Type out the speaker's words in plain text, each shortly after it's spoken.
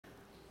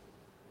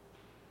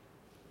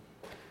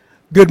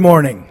Good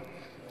morning.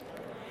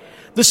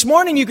 This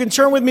morning you can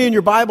turn with me in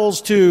your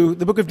Bibles to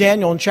the book of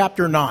Daniel in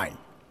chapter 9.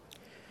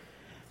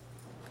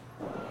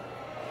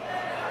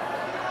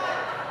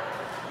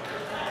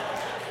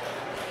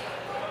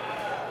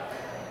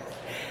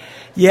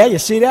 Yeah, you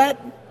see that?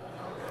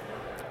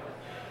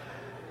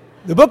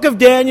 The book of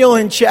Daniel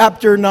in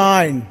chapter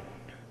 9.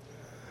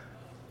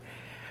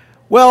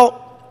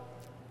 Well,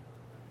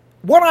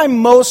 what I'm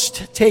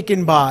most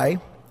taken by,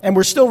 and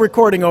we're still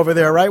recording over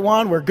there, right,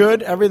 Juan? We're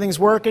good? Everything's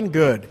working?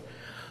 Good.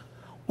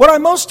 What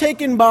I'm most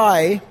taken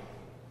by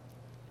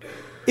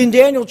in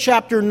Daniel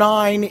chapter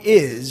 9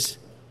 is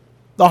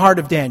the heart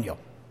of Daniel.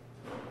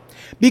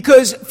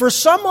 Because for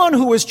someone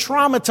who was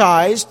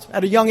traumatized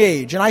at a young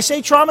age, and I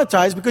say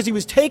traumatized because he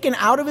was taken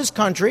out of his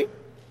country,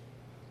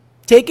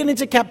 taken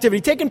into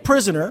captivity, taken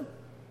prisoner,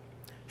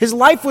 his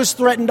life was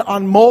threatened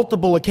on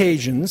multiple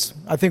occasions.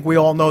 I think we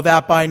all know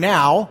that by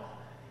now.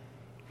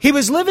 He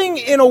was living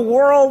in a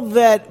world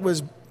that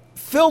was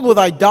filled with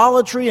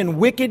idolatry and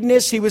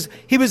wickedness. He was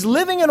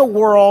living in a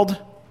world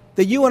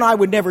that you and I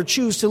would never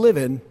choose to live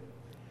in.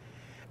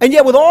 And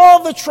yet with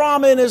all the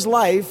trauma in his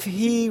life,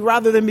 he,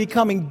 rather than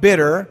becoming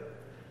bitter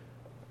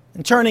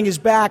and turning his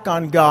back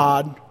on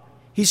God,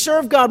 he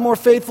served God more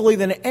faithfully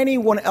than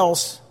anyone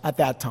else at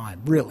that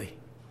time, really.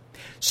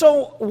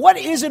 So what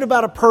is it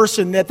about a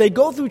person that they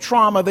go through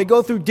trauma, they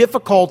go through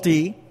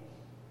difficulty,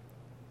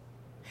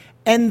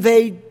 and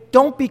they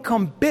don't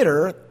become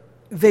bitter,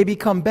 they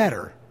become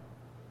better?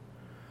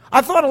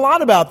 I've thought a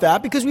lot about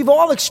that because we've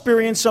all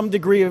experienced some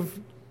degree of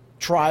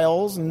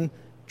trials and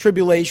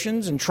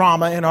tribulations and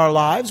trauma in our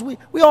lives. We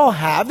all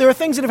have. There are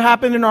things that have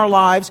happened in our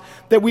lives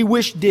that we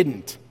wish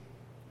didn't.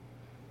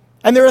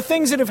 And there are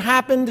things that have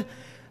happened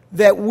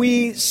that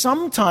we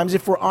sometimes,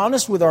 if we're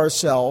honest with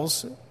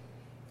ourselves,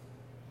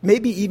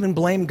 maybe even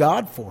blame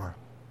God for.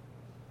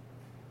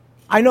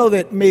 I know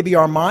that maybe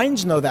our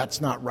minds know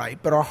that's not right,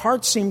 but our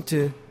hearts seem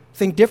to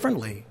think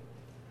differently.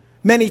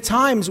 Many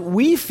times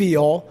we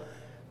feel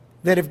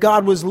that if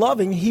God was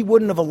loving, He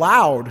wouldn't have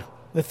allowed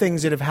the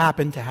things that have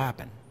happened to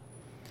happen.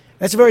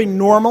 That's a very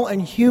normal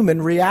and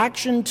human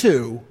reaction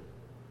to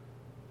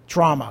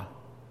trauma.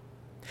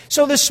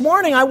 So this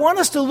morning, I want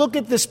us to look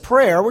at this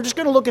prayer. We're just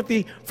going to look at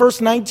the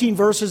first 19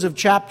 verses of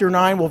chapter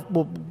 9.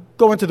 We'll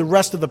go into the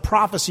rest of the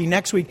prophecy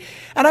next week.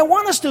 And I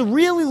want us to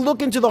really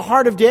look into the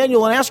heart of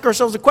Daniel and ask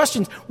ourselves the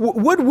questions.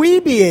 Would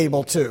we be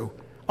able to,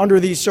 under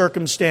these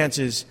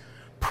circumstances,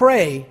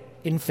 pray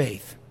in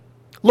faith?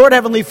 Lord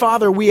Heavenly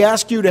Father, we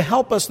ask you to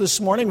help us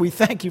this morning. We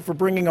thank you for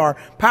bringing our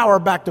power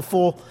back to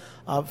full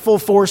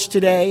force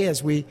today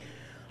as we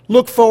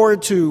look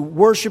forward to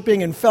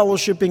worshiping and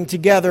fellowshipping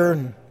together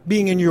and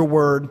being in your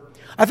word.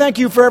 I thank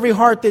you for every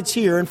heart that's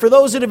here and for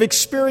those that have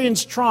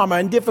experienced trauma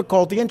and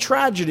difficulty and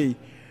tragedy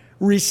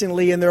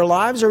recently in their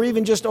lives or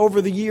even just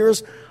over the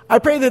years. I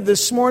pray that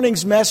this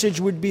morning's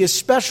message would be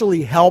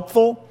especially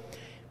helpful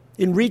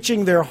in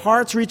reaching their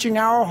hearts, reaching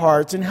our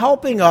hearts, and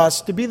helping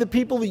us to be the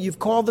people that you've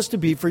called us to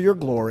be for your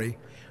glory.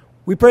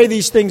 We pray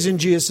these things in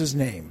Jesus'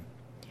 name.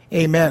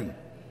 Amen.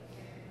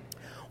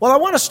 Well, I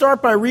want to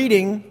start by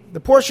reading the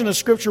portion of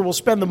Scripture we'll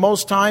spend the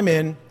most time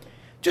in,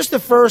 just the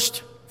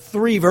first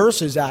 3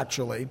 verses,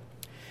 actually,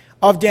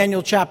 of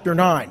Daniel chapter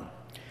 9.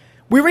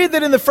 We read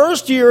that in the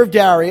first year of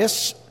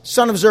Darius,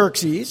 son of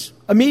Xerxes,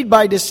 a Mede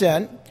by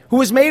descent, who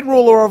was made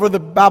ruler over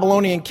the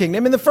Babylonian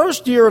kingdom, in the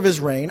first year of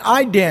his reign,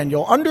 I,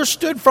 Daniel,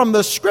 understood from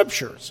the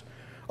Scriptures,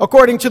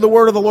 according to the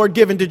word of the Lord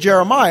given to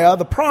Jeremiah,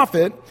 the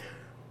prophet,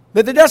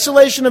 that the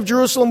desolation of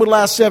Jerusalem would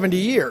last 70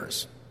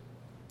 years.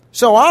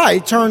 So I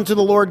turned to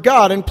the Lord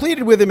God and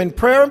pleaded with him in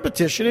prayer and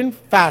petition, in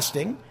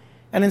fasting,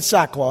 and in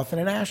sackcloth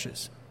and in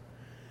ashes.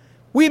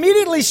 We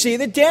immediately see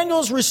that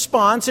Daniel's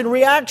response and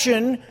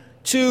reaction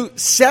to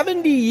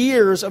 70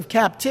 years of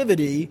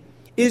captivity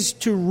is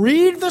to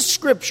read the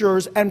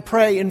Scriptures and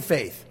pray in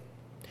faith.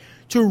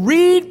 To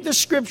read the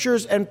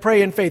Scriptures and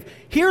pray in faith.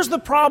 Here's the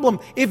problem.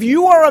 If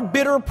you are a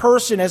bitter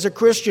person as a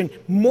Christian,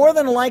 more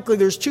than likely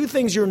there's 2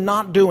 things you're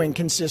not doing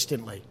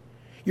consistently.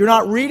 You're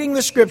not reading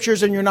the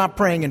Scriptures and you're not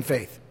praying in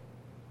faith.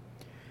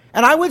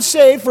 And I would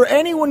say for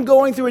anyone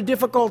going through a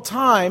difficult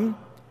time,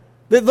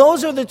 that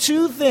those are the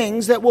 2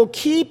 things that will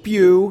keep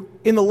you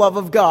in the love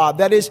of God.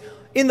 That is,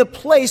 in the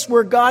place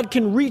where God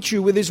can reach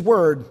you with His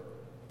Word.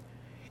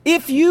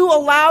 If you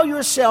allow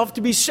yourself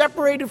to be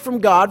separated from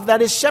God,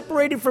 that is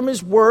separated from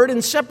His Word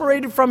and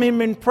separated from Him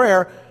in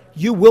prayer,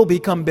 you will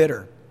become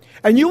bitter.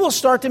 And you will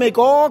start to make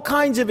all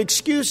kinds of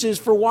excuses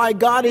for why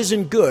God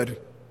isn't good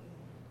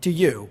to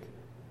you.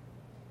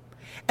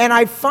 And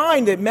I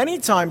find that many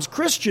times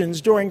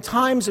Christians during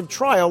times of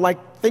trial,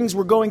 like things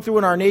we're going through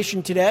in our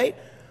nation today,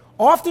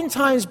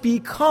 oftentimes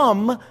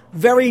become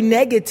very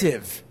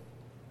negative.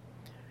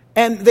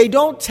 And they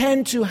don't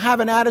tend to have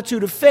an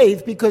attitude of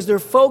faith because they're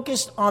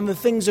focused on the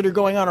things that are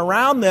going on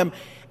around them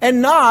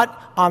and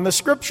not on the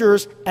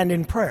Scriptures and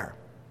in prayer.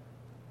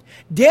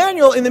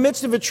 Daniel, in the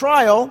midst of a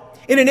trial,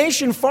 in a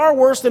nation far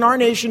worse than our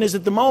nation is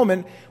at the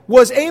moment,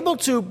 was able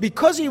to,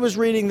 because he was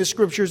reading the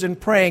Scriptures and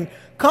praying,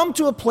 come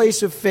to a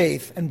place of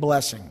faith and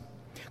blessing.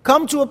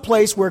 come to a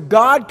place where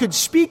God could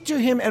speak to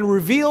him and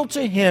reveal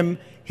to him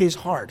his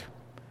heart.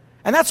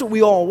 And that's what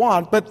we all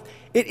want, but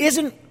it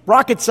isn't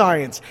rocket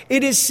science.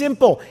 It is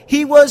simple.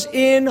 He was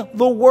in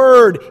the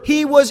Word.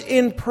 He was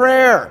in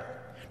prayer.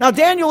 Now,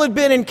 Daniel had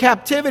been in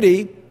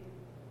captivity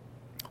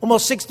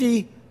almost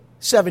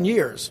 67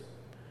 years.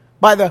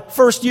 By the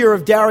first year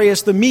of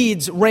Darius the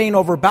Mede's reign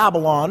over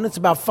Babylon, it's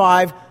about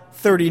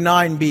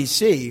 539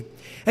 BC.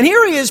 And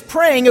here he is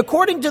praying,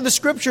 according to the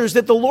Scriptures,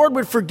 that the Lord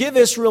would forgive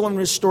Israel and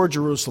restore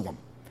Jerusalem.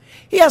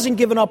 He hasn't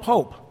given up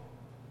hope.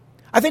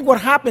 I think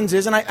what happens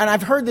is, and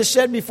I've heard this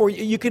said before,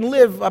 you can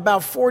live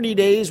about 40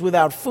 days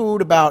without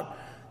food, about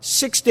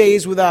 6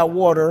 days without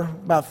water,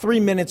 about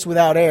 3 minutes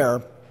without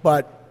air,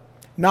 but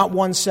not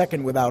 1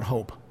 second without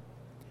hope.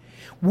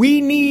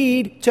 We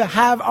need to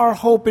have our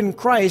hope in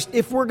Christ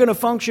if we're going to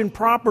function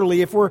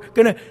properly, if we're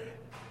going to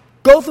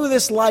go through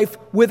this life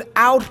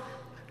without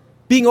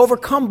being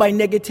overcome by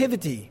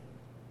negativity.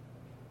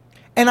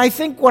 And I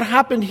think what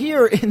happened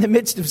here in the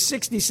midst of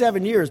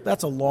 67 years,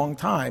 that's a long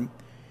time,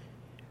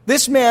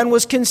 this man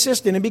was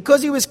consistent, and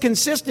because he was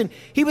consistent,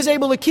 he was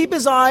able to keep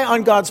his eye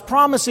on God's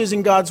promises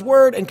and God's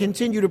word and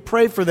continue to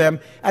pray for them,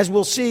 as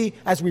we'll see,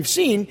 as we've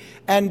seen,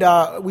 and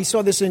we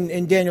saw this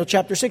in Daniel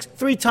chapter 6,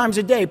 3 times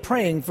a day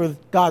praying for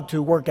God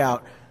to work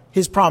out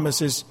his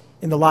promises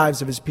in the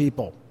lives of his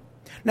people.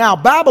 Now,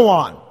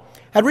 Babylon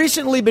had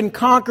recently been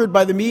conquered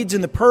by the Medes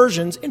and the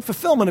Persians in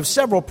fulfillment of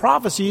several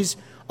prophecies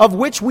of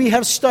which we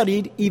have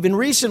studied even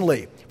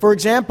recently. For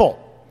example,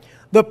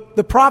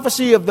 the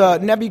prophecy of the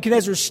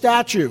Nebuchadnezzar's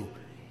statue,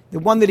 the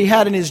one that he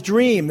had in his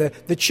dream,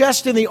 the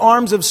chest and the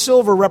arms of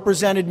silver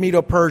represented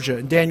Medo-Persia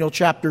in Daniel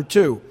chapter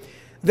 2.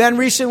 Then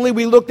recently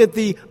we looked at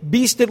the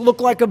beast that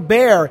looked like a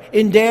bear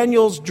in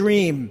Daniel's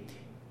dream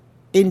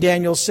in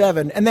Daniel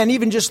 7. And then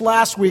even just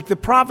last week, the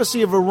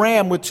prophecy of a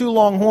ram with 2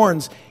 long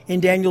horns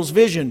in Daniel's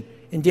vision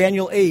in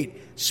Daniel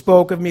 8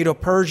 spoke of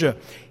Medo-Persia.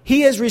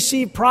 He has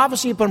received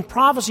prophecy upon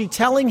prophecy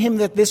telling him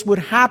that this would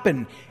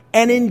happen.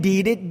 And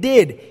indeed it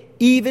did,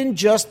 even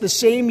just the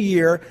same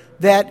year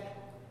that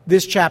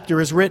this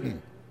chapter is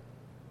written.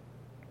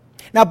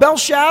 Now,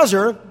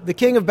 Belshazzar, the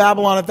king of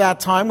Babylon at that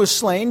time, was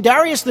slain.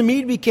 Darius the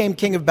Mede became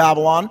king of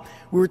Babylon,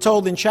 we were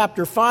told in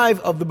chapter 5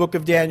 of the book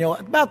of Daniel,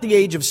 at about the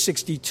age of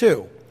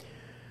 62.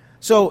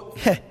 So,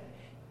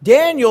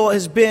 Daniel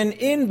has been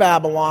in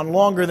Babylon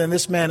longer than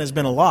this man has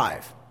been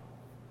alive.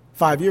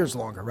 5 years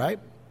longer, right?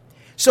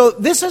 So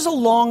this is a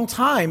long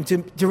time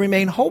to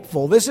remain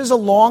hopeful. This is a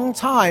long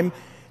time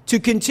to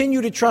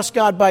continue to trust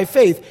God by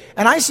faith.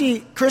 And I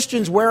see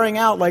Christians wearing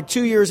out like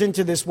 2 years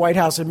into this White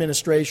House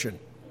administration.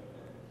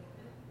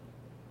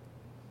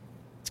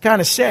 It's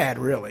kind of sad,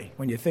 really,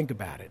 when you think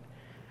about it.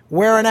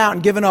 Wearing out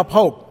and giving up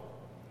hope.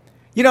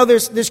 You know,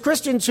 there's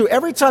Christians who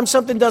every time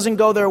something doesn't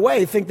go their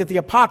way think that the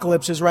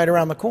apocalypse is right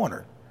around the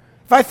corner.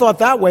 If I thought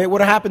that way, it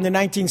would have happened in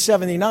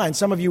 1979.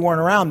 Some of you weren't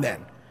around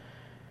then.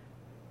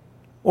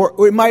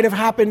 Or it might have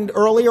happened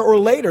earlier or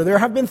later. There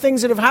have been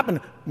things that have happened.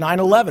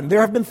 9/11.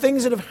 There have been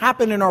things that have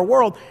happened in our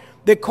world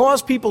that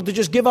cause people to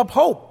just give up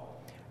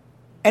hope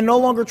and no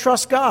longer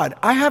trust God.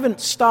 I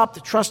haven't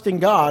stopped trusting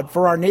God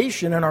for our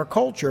nation and our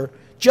culture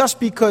just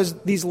because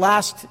these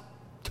last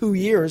 2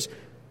 years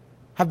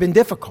have been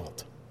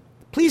difficult.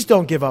 Please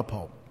don't give up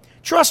hope.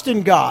 Trust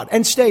in God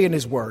and stay in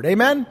His Word.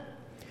 Amen?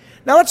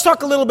 Now let's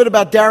talk a little bit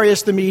about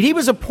Darius the Mede. He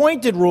was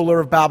appointed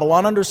ruler of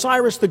Babylon under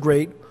Cyrus the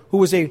Great, who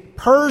was a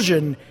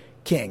Persian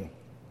king.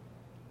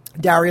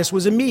 Darius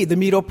was a Mede. The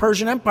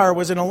Medo-Persian Empire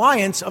was an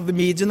alliance of the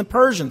Medes and the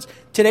Persians.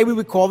 Today we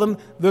would call them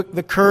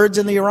the Kurds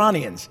and the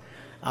Iranians.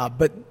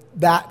 But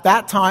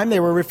that time they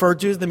were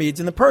referred to as the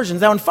Medes and the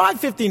Persians. Now in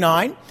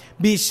 559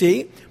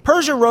 BC,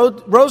 Persia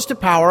rose to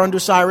power under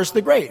Cyrus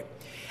the Great.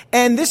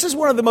 And this is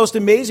one of the most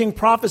amazing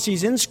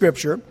prophecies in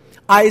Scripture.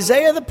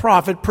 Isaiah the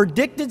prophet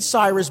predicted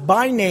Cyrus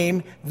by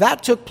name.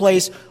 That took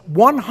place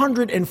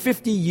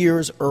 150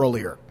 years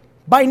earlier.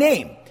 By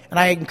name. And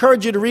I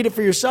encourage you to read it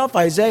for yourself.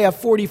 Isaiah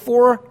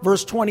 44,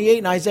 verse 28,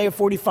 and Isaiah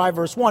 45,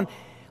 verse 1.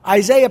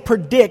 Isaiah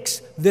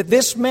predicts that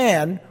this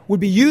man would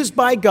be used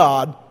by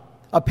God,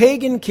 a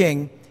pagan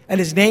king, and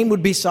his name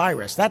would be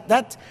Cyrus.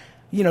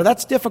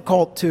 That's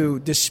difficult to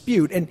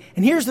dispute. And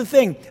here's the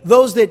thing.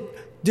 Those that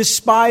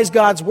despise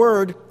God's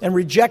word and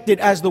reject it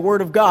as the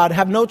word of God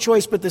have no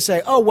choice but to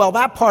say, oh, well,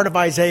 that part of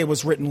Isaiah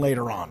was written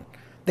later on.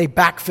 They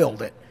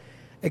backfilled it.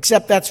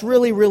 Except that's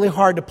really, really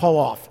hard to pull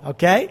off,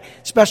 okay?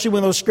 Especially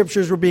when those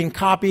scriptures were being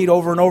copied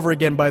over and over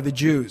again by the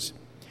Jews.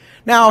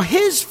 Now,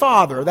 his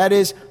father, that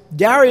is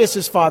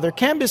Darius's father,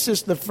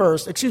 Cyrus's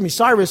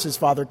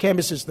father,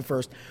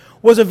 Cambyses I,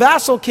 was a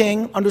vassal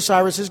king under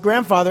Cyrus's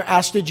grandfather,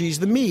 Astyages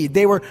the Mede.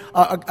 They were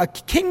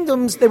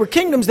kingdoms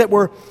that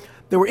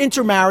were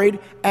intermarried,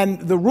 and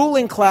the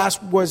ruling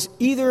class was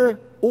either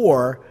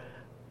or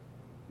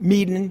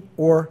Median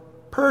or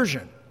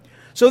Persian.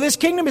 So this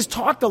kingdom is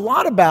talked a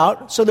lot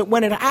about so that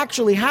when it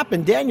actually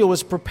happened, Daniel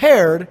was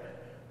prepared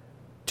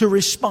to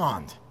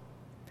respond.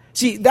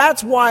 See,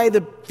 that's why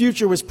the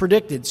future was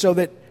predicted, so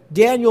that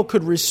Daniel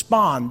could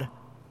respond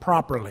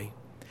properly.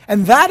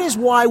 And that is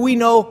why we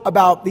know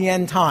about the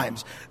end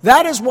times.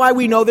 That is why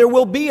we know there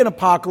will be an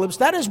apocalypse.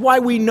 That is why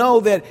we know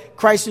that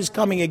Christ is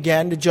coming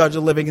again to judge the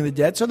living and the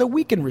dead, so that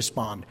we can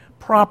respond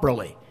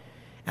properly.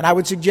 And I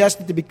would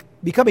suggest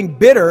that becoming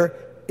bitter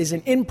is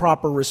an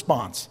improper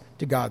response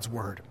to God's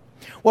word.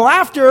 Well,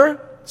 after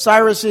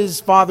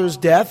Cyrus's father's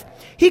death,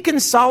 he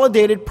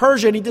consolidated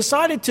Persia, and he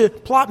decided to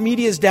plot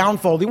Media's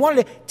downfall. He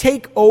wanted to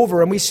take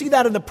over, and we see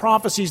that in the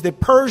prophecies that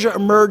Persia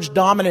emerged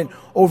dominant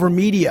over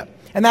Media.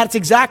 And that's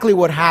exactly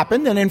what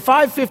happened. And in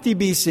 550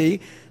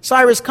 BC,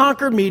 Cyrus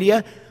conquered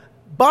Media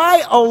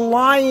by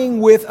allying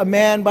with a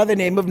man by the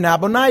name of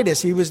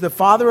Nabonidus. He was the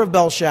father of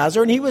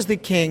Belshazzar, and he was the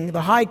king,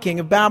 the high king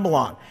of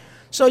Babylon.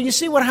 So you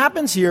see what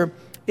happens here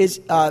is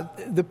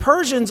the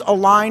Persians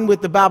align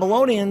with the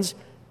Babylonians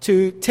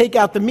to take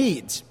out the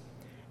Medes.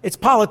 It's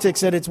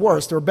politics at its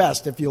worst, or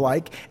best, if you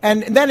like.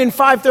 And then in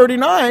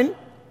 539,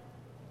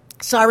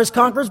 Cyrus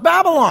conquers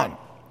Babylon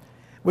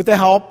with the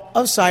help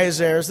of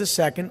Cyaxares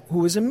II, who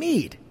was a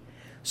Mede.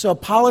 So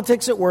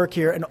politics at work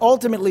here, and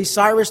ultimately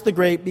Cyrus the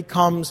Great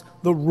becomes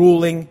the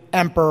ruling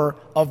emperor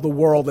of the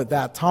world at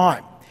that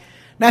time.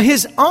 Now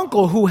his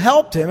uncle who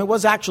helped him, it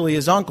was actually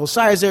his uncle,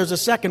 Cyaxares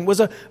II, was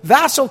a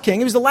vassal king.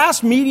 He was the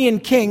last Median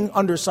king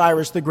under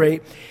Cyrus the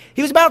Great.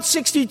 He was about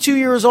 62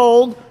 years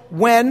old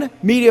when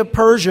Media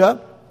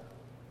Persia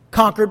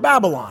conquered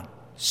Babylon.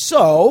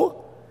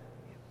 So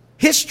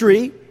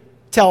history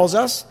tells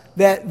us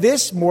that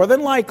this, more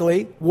than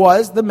likely,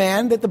 was the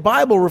man that the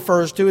Bible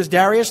refers to as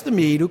Darius the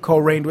Mede, who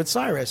co-reigned with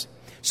Cyrus.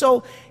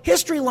 So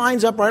history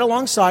lines up right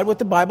alongside what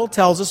the Bible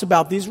tells us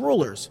about these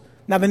rulers.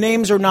 Now, the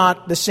names are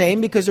not the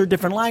same because they're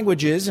different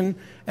languages, and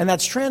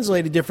that's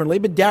translated differently,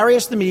 but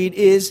Darius the Mede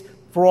is,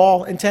 for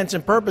all intents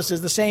and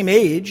purposes, the same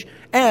age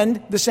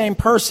and the same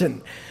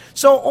person.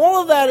 So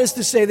all of that is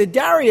to say that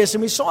Darius,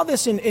 and we saw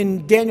this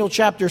in Daniel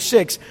chapter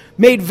 6,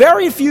 made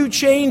very few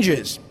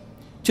changes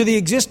to the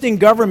existing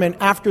government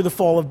after the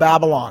fall of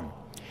Babylon.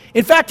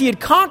 In fact, he had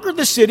conquered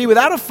the city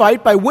without a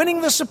fight by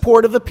winning the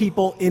support of the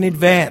people in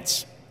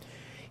advance.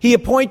 He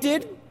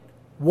appointed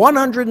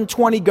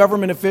 120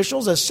 government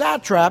officials as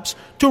satraps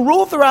to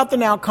rule throughout the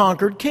now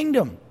conquered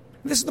kingdom.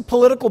 This is the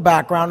political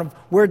background of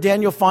where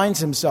Daniel finds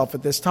himself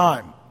at this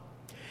time.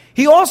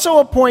 He also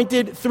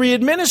appointed 3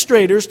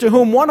 administrators to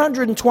whom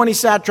 120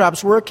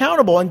 satraps were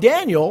accountable, and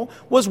Daniel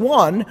was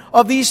one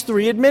of these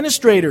 3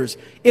 administrators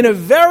in a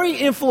very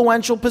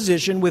influential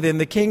position within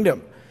the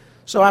kingdom.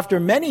 So after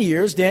many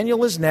years,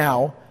 Daniel is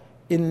now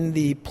in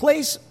the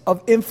place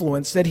of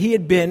influence that he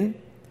had been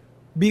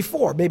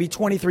before, maybe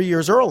 23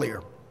 years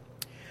earlier.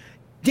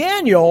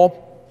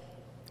 Daniel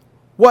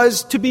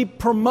was to be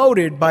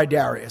promoted by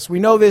Darius.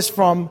 We know this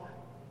from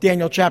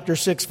Daniel chapter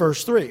 6,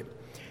 verse 3.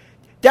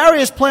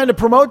 Darius planned to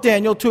promote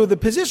Daniel to the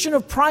position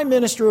of prime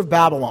minister of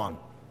Babylon,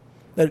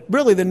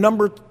 really the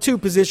number 2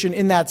 position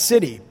in that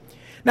city.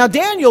 Now,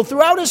 Daniel,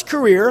 throughout his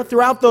career,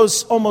 throughout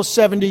those almost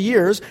 70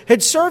 years,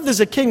 had served as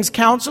a king's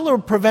counselor,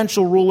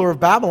 provincial ruler of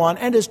Babylon,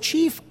 and as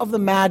chief of the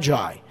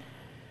Magi.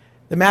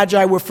 The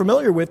Magi we're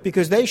familiar with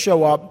because they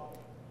show up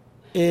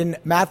in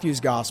Matthew's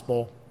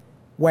gospel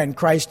when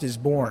Christ is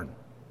born.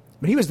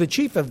 But he was the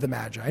chief of the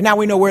Magi. Now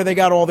we know where they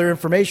got all their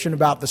information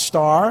about the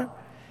star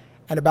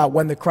and about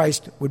when the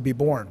Christ would be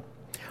born.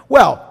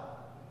 Well,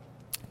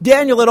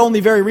 Daniel had only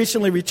very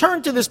recently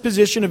returned to this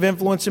position of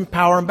influence and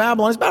power in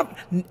Babylon. He's about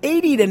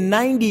 80 to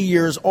 90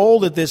 years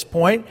old at this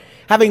point,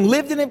 having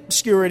lived in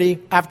obscurity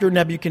after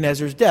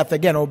Nebuchadnezzar's death,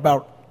 again,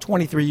 about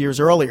 23 years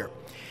earlier.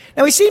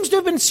 Now, he seems to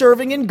have been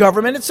serving in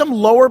government at some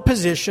lower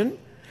position,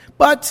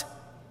 but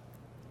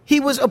he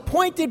was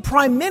appointed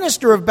prime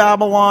minister of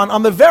Babylon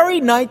on the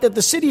very night that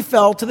the city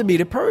fell to the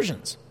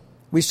Medo-Persians.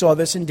 We saw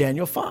this in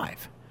Daniel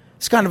 5.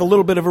 It's kind of a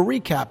little bit of a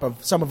recap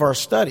of some of our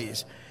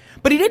studies.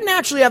 But he didn't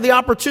actually have the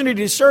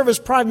opportunity to serve as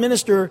prime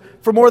minister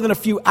for more than a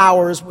few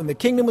hours when the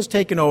kingdom was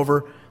taken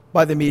over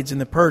by the Medes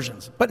and the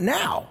Persians. But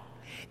now,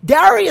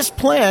 Darius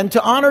planned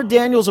to honor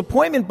Daniel's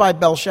appointment by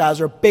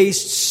Belshazzar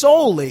based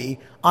solely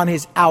on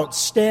his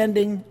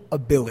outstanding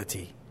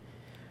ability.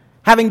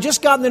 Having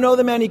just gotten to know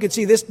the man, he could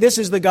see this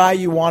is the guy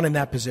you want in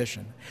that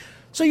position.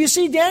 So you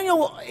see,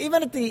 Daniel,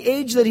 even at the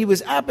age that he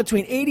was at,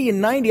 between 80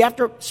 and 90,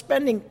 after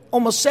spending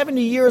almost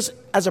 70 years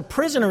as a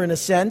prisoner in a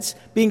sense,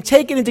 being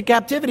taken into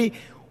captivity,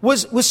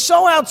 was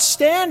so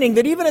outstanding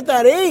that even at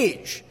that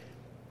age,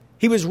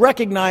 he was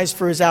recognized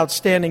for his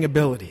outstanding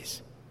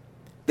abilities.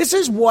 This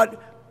is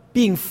what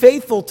being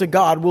faithful to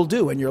God will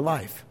do in your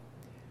life.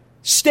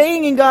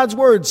 Staying in God's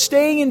word,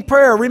 staying in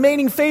prayer,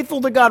 remaining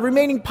faithful to God,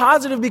 remaining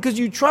positive because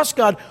you trust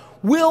God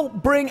will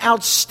bring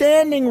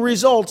outstanding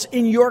results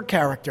in your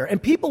character,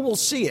 and people will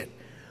see it.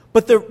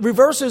 But the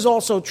reverse is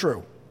also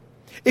true.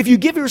 If you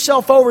give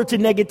yourself over to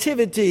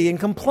negativity and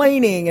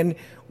complaining and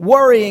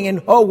worrying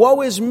and, oh,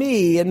 woe is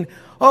me, and,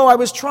 oh, I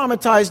was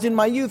traumatized in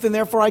my youth and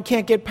therefore I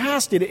can't get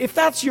past it. If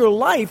that's your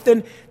life,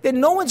 then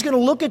no one's going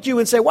to look at you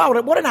and say, wow,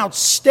 what an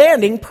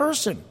outstanding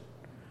person.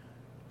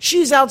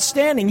 She's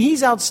outstanding.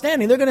 He's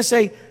outstanding. They're going to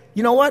say,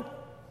 you know what?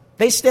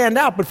 They stand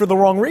out, but for the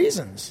wrong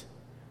reasons.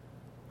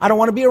 I don't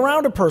want to be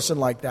around a person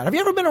like that. Have you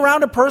ever been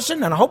around a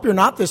person, and I hope you're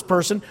not this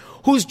person,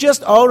 who's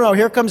just, oh no,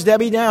 here comes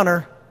Debbie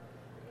Downer.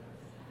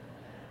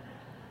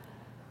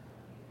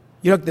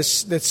 You know, the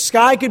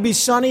sky could be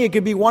sunny, it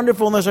could be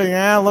wonderful, and they're saying,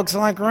 yeah, it looks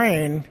like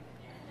rain.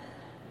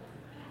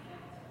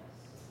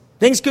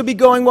 Things could be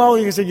going well,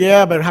 and you can say,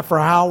 yeah, but for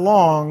how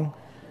long?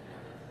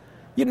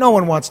 No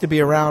one wants to be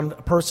around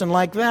a person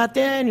like that.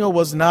 Daniel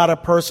was not a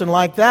person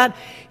like that.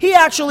 He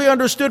actually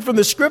understood from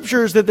the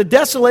scriptures that the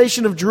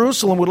desolation of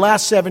Jerusalem would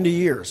last 70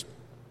 years.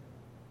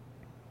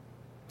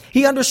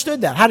 He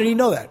understood that. How did he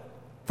know that?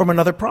 From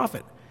another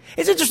prophet.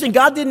 It's interesting,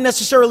 God didn't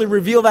necessarily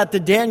reveal that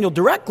to Daniel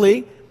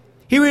directly.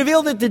 He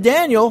revealed it to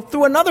Daniel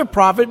through another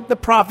prophet, the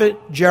prophet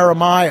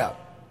Jeremiah.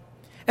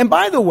 And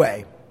by the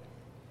way,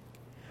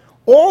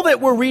 all that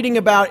we're reading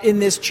about in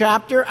this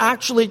chapter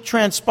actually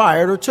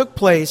transpired or took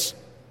place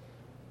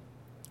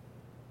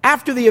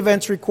after the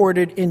events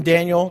recorded in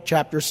Daniel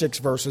chapter 6,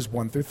 verses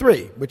 1 through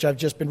 3, which I've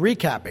just been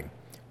recapping.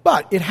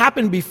 But it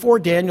happened before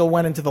Daniel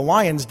went into the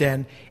lion's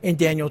den in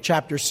Daniel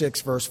chapter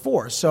 6, verse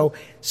 4. So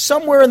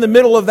somewhere in the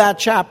middle of that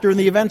chapter, in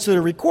the events that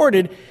are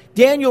recorded,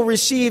 Daniel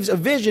receives a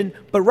vision,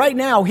 but right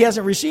now he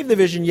hasn't received the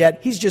vision yet.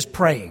 He's just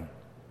praying.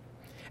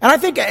 And I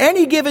think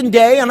any given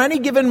day, on any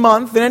given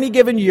month, in any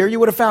given year,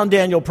 you would have found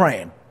Daniel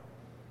praying.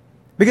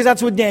 Because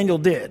that's what Daniel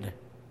did.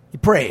 He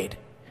prayed.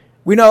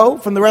 We know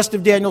from the rest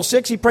of Daniel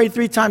 6, he prayed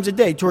 3 times a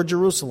day toward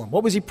Jerusalem.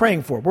 What was he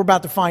praying for? We're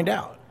about to find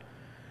out.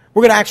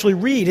 We're going to actually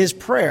read his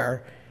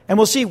prayer, and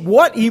we'll see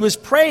what he was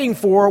praying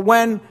for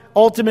when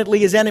ultimately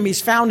his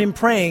enemies found him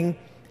praying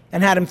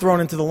and had him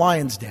thrown into the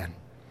lion's den.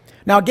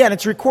 Now again,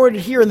 it's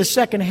recorded here in the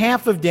second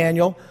half of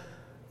Daniel,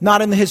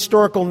 not in the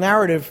historical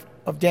narrative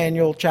of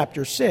Daniel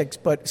chapter 6,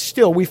 but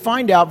still we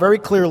find out very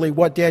clearly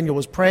what Daniel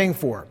was praying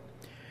for.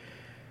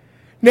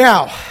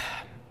 Now,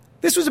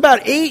 this was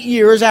about 8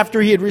 years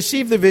after he had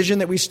received the vision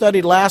that we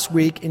studied last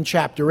week in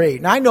chapter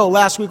 8. Now, I know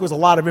last week was a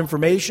lot of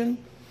information.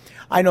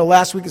 I know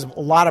last week was a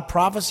lot of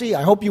prophecy.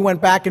 I hope you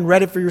went back and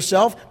read it for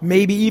yourself,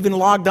 maybe even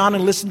logged on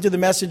and listened to the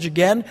message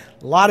again.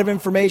 A lot of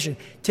information.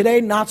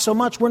 Today, not so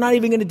much. We're not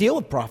even going to deal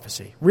with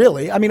prophecy,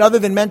 really. I mean, other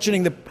than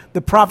mentioning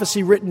the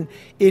prophecy written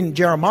in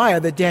Jeremiah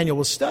that Daniel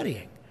was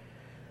studying.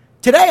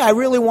 Today, I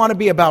really want to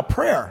be about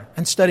prayer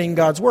and studying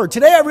God's Word.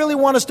 Today, I really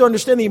want us to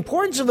understand the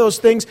importance of those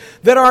things,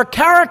 that our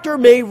character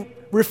may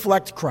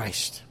reflect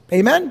Christ.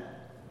 Amen?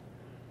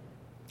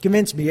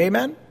 Convince me,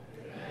 amen?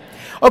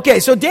 Okay,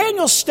 so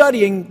Daniel's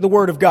studying the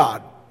Word of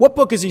God. What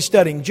book is he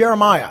studying?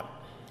 Jeremiah.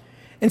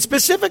 And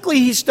specifically,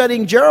 he's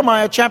studying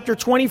Jeremiah chapter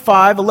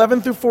 25,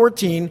 11 through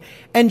 14,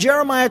 and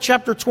Jeremiah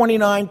chapter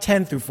 29,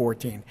 10 through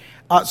 14.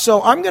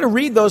 So I'm going to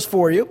read those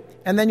for you,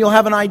 and then you'll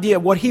have an idea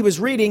of what he was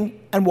reading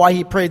and why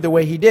he prayed the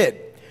way he did.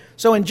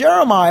 So in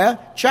Jeremiah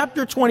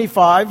chapter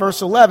 25,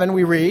 verse 11,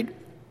 we read,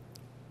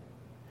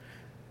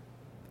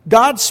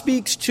 God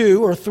speaks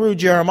to, or through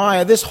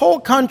Jeremiah, this whole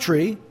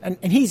country, and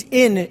he's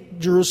in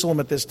Jerusalem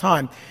at this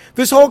time,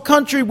 this whole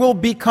country will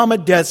become a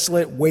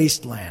desolate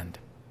wasteland.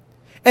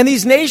 And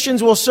these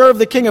nations will serve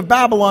the king of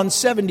Babylon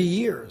 70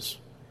 years.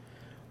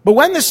 But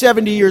when the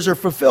 70 years are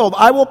fulfilled,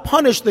 I will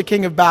punish the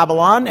king of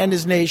Babylon and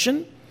his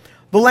nation,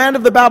 the land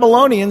of the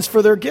Babylonians,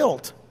 for their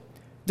guilt,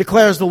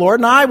 declares the Lord,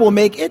 and I will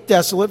make it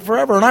desolate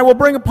forever. And I will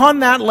bring upon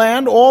that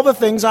land all the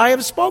things I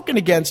have spoken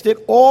against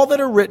it, all that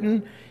are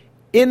written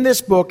in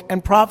this book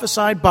and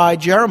prophesied by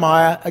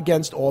Jeremiah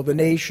against all the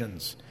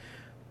nations.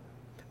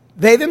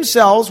 They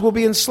themselves will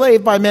be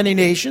enslaved by many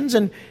nations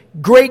and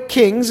great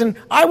kings, and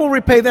I will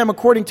repay them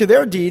according to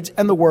their deeds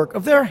and the work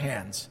of their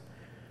hands.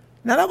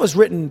 Now that was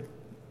written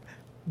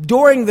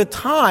during the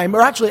time,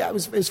 or actually it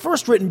was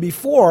first written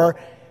before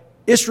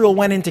Israel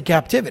went into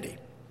captivity.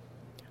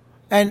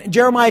 And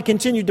Jeremiah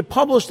continued to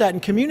publish that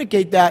and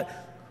communicate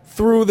that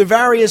through the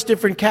various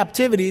different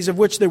captivities, of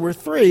which there were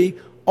 3,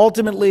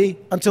 ultimately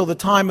until the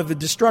time of the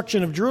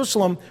destruction of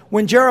Jerusalem,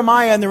 when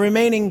Jeremiah and the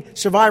remaining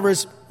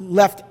survivors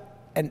left,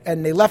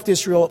 and they left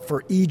Israel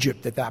for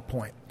Egypt at that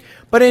point.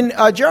 But in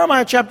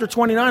Jeremiah chapter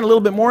 29, a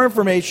little bit more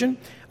information.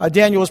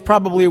 Daniel was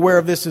probably aware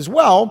of this as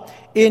well.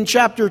 In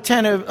chapter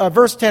 10,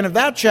 verse 10 of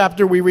that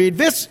chapter, we read,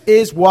 "This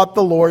is what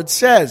the Lord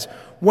says.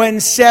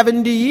 When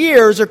 70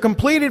 years are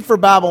completed for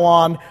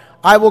Babylon,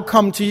 I will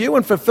come to you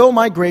and fulfill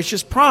my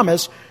gracious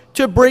promise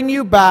to bring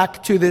you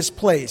back to this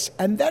place."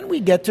 And then we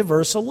get to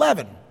verse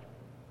 11,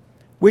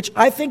 which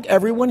I think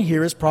everyone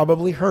here has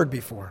probably heard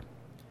before.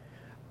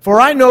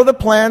 "For I know the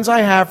plans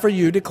I have for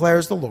you,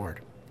 declares the Lord.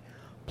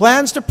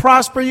 Plans to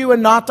prosper you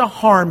and not to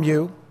harm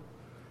you.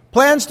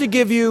 Plans to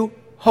give you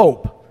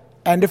hope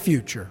and a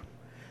future.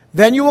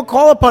 Then you will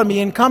call upon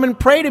me and come and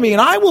pray to me,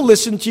 and I will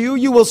listen to you.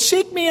 You will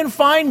seek me and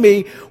find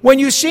me when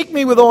you seek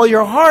me with all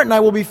your heart, and I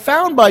will be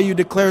found by you,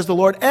 declares the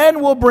Lord,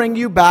 and will bring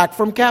you back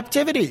from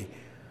captivity.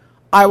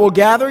 I will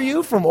gather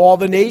you from all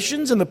the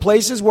nations and the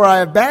places where I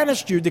have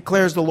banished you,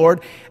 declares the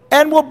Lord,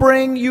 and will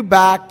bring you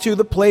back to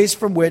the place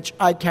from which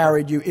I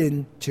carried you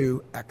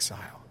into exile."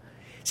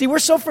 See, we're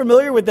so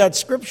familiar with that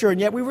scripture,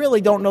 and yet we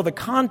really don't know the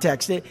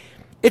context.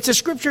 It's a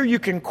scripture you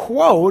can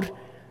quote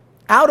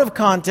out of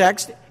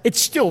context. It's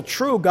still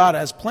true. God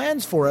has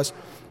plans for us.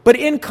 But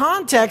in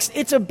context,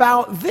 it's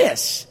about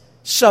this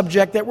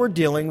subject that we're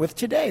dealing with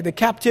today, the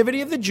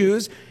captivity of the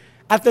Jews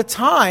at the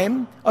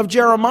time of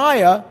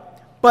Jeremiah,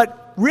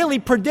 but really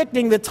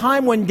predicting the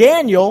time when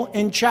Daniel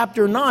in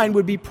chapter 9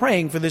 would be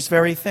praying for this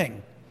very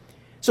thing.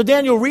 So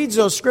Daniel reads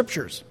those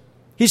scriptures.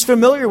 He's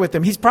familiar with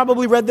them. He's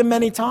probably read them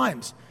many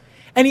times.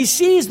 And he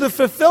sees the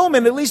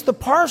fulfillment, at least the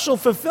partial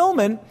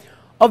fulfillment,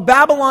 of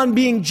Babylon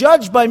being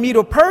judged by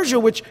Medo-Persia,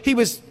 which he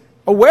was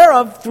aware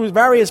of through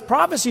various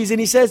prophecies, and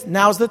he says,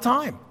 now's the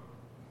time.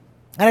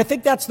 And I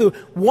think that's the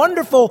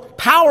wonderful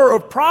power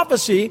of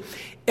prophecy.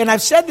 And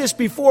I've said this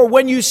before,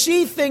 when you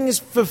see things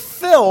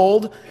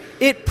fulfilled,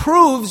 it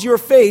proves your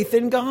faith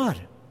in God.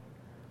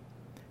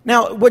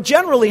 Now, what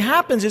generally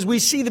happens is we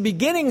see the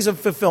beginnings of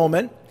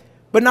fulfillment,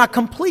 but not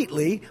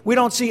completely. We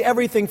don't see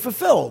everything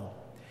fulfilled.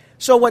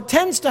 So what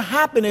tends to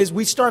happen is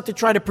we start to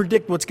try to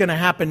predict what's going to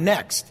happen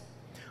next.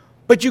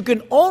 But you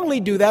can only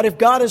do that if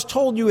God has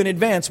told you in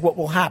advance what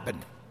will happen.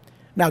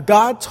 Now,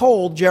 God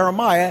told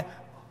Jeremiah,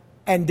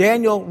 and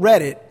Daniel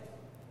read it,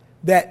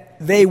 that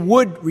they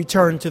would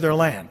return to their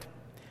land.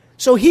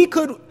 So he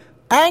could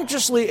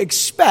anxiously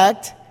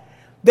expect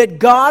that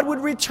God would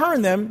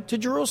return them to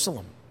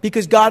Jerusalem,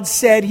 because God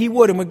said he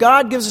would. And when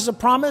God gives us a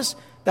promise,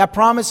 that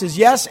promise is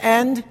yes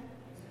and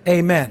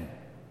amen.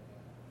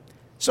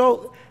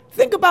 So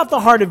think about the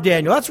heart of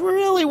Daniel. That's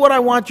really what I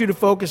want you to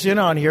focus in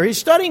on here. He's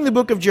studying the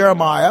book of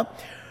Jeremiah,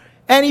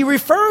 and he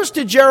refers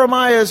to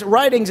Jeremiah's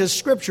writings as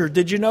Scripture.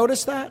 Did you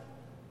notice that?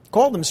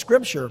 Called them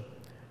Scripture,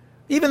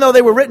 even though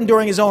they were written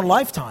during his own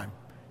lifetime.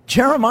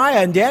 Jeremiah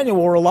and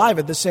Daniel were alive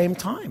at the same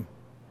time.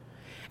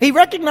 He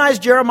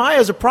recognized Jeremiah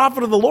as a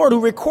prophet of the Lord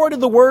who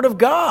recorded the word of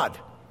God.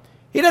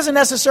 He doesn't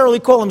necessarily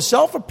call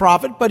himself a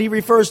prophet, but he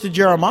refers to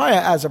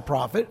Jeremiah as a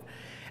prophet.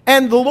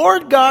 And the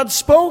Lord God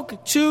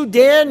spoke to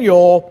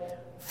Daniel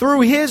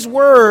through his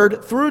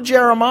word, through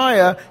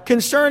Jeremiah,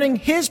 concerning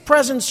his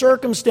present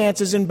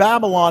circumstances in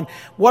Babylon.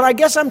 What I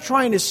guess I'm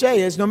trying to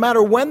say is, no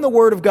matter when the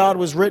word of God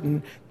was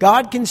written,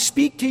 God can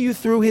speak to you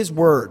through his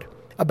word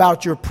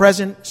about your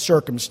present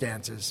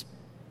circumstances.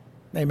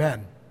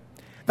 Amen.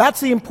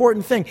 That's the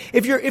important thing.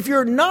 If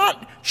you're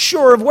not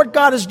sure of what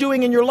God is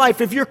doing in your life,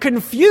 if you're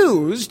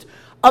confused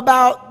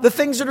about the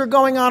things that are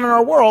going on in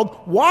our world,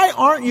 why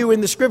aren't you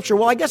in the Scripture?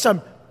 Well, I guess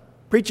I'm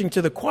preaching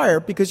to the choir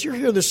because you're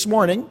here this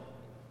morning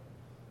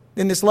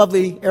in this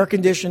lovely,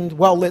 air-conditioned,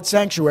 well-lit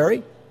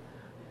sanctuary,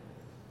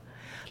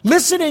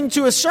 listening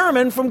to a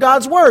sermon from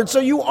God's Word. So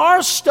you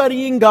are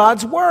studying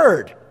God's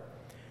Word.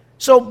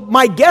 So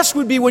my guess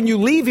would be when you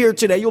leave here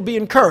today, you'll be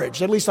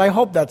encouraged. At least I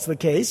hope that's the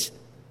case.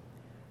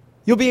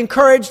 You'll be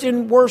encouraged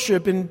in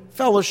worship, in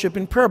fellowship,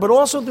 in prayer, but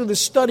also through the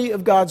study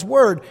of God's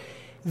Word.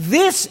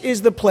 This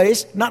is the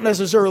place, not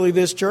necessarily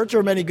this church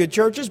or many good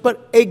churches,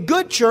 but a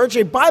good church,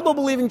 a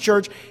Bible-believing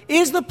church,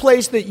 is the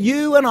place that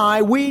you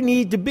and we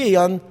need to be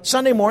on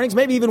Sunday mornings,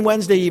 maybe even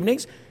Wednesday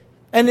evenings,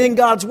 and in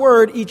God's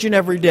Word each and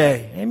every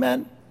day.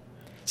 Amen?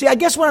 See, I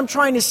guess what I'm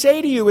trying to say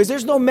to you is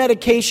there's no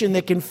medication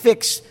that can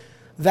fix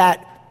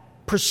that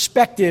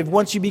perspective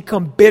once you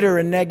become bitter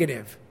and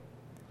negative.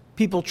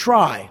 People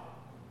try.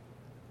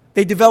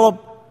 They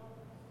develop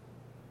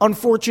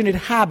unfortunate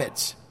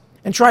habits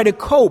and try to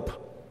cope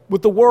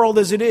with the world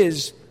as it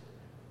is.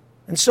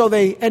 And so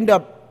they end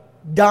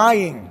up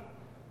dying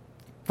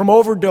from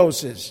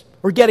overdoses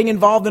or getting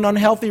involved in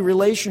unhealthy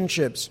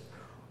relationships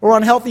or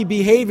unhealthy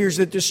behaviors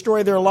that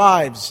destroy their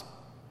lives.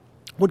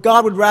 What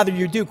God would rather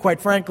you do,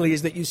 quite frankly,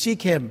 is that you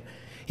seek Him.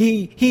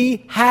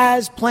 He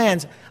has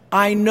plans.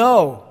 I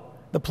know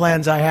the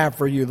plans I have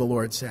for you, the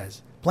Lord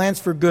says. Plans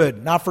for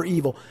good, not for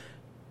evil.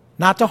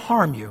 Not to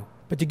harm you,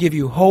 but to give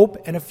you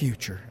hope and a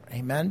future.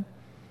 Amen?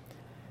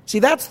 See,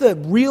 that's the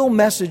real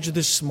message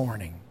this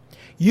morning.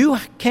 You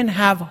can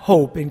have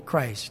hope in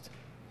Christ.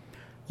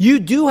 You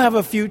do have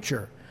a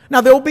future.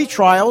 Now, there will be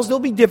trials, there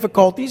will be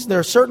difficulties.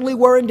 There certainly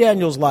were in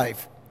Daniel's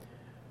life.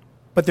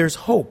 But there's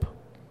hope.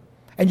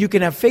 And you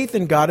can have faith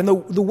in God. And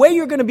the way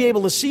you're going to be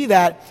able to see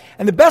that,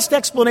 and the best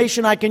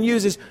explanation I can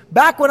use is,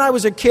 back when I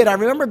was a kid, I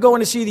remember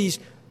going to see these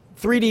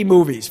 3D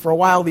movies. For a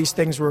while, these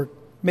things were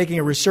making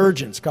a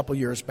resurgence a couple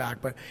years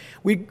back. But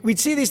we'd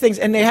see these things,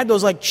 and they had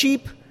those like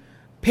cheap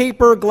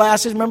paper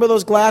glasses. Remember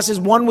those glasses?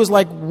 One was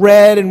like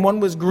red and one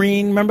was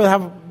green. Remember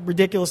how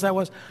ridiculous that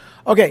was?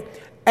 Okay.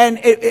 And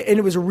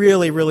it was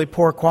really, really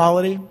poor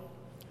quality.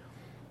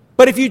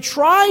 But if you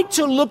tried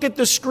to look at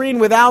the screen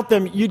without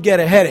them, you'd get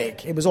a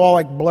headache. It was all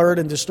like blurred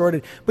and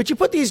distorted. But you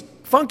put these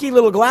funky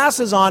little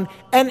glasses on,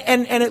 and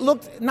it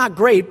looked not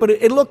great, but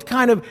it looked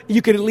kind of,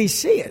 you could at least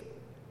see it.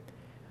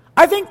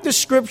 I think the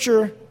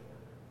Scripture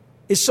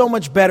is so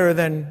much better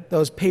than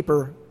those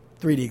paper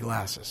 3D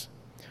glasses.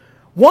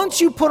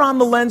 Once you put on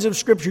the lens of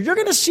Scripture, you're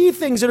going to see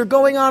things that are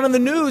going on in the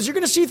news. You're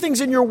going to see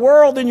things in your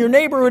world, in your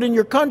neighborhood, in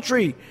your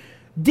country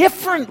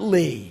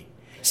differently.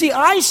 See,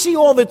 I see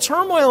all the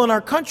turmoil in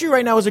our country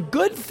right now as a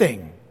good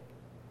thing.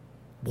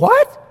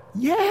 What?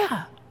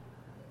 Yeah.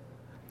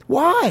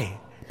 Why?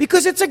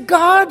 Because it's a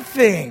God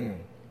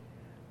thing.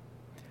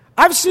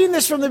 I've seen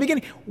this from the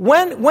beginning.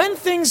 When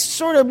things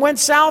sort of went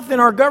south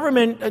in our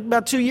government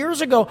about 2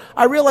 years ago,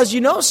 I realized,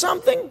 you know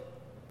something?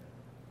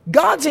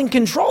 God's in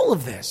control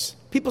of this.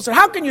 People say,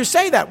 how can you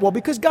say that? Well,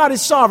 because God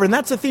is sovereign.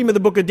 That's the theme of the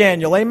book of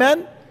Daniel.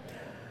 Amen?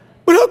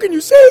 But how can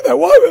you say that?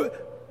 Why?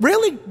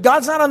 Really?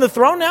 God's not on the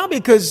throne now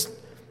because,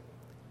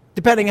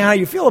 depending on how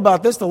you feel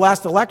about this, the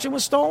last election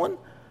was stolen?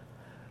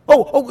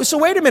 So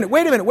wait a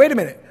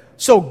minute.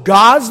 So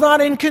God's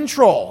not in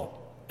control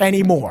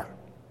anymore.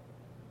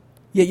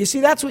 Yeah, you see,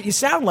 that's what you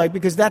sound like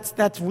because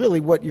that's really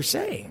what you're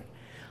saying.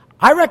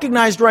 I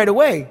recognized right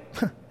away,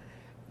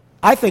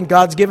 I think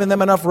God's given them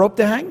enough rope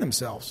to hang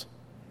themselves.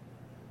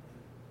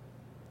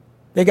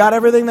 They got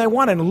everything they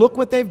wanted, and look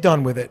what they've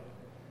done with it.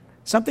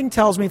 Something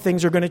tells me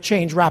things are going to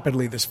change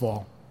rapidly this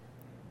fall.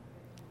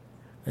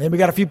 And then we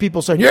got a few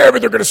people saying, yeah,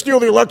 but they're going to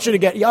steal the election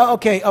again. Yeah,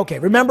 okay.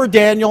 Remember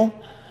Daniel?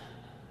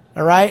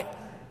 All right?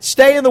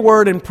 Stay in the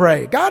Word and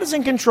pray. God is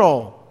in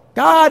control.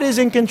 God is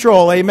in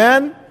control.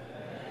 Amen?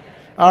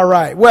 All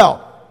right.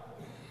 Well,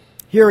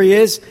 here he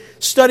is,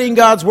 studying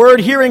God's Word,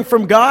 hearing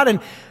from God, and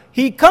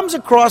he comes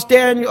across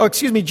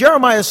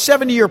Jeremiah's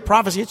 70-year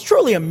prophecy. It's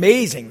truly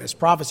amazing, this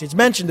prophecy. It's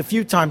mentioned a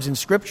few times in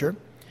Scripture.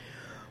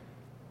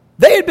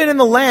 They had been in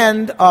the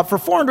land for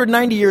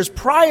 490 years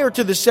prior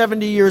to the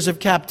 70 years of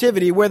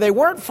captivity where they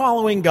weren't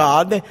following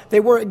God. They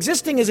were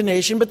existing as a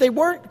nation, but they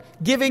weren't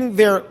giving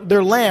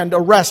their land a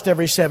rest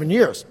every 7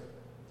 years,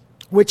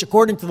 which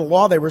according to the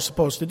law they were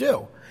supposed to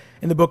do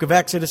in the book of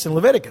Exodus and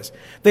Leviticus.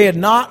 They had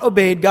not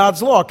obeyed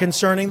God's law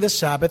concerning the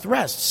Sabbath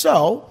rest.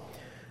 So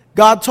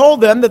God told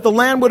them that the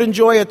land would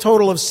enjoy a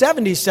total of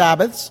 70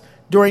 Sabbaths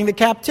during the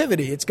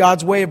captivity. It's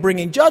God's way of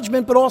bringing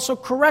judgment, but also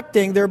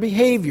correcting their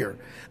behavior.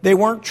 They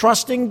weren't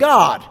trusting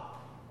God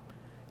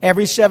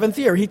every seventh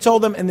year. He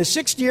told them in the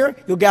 6th year,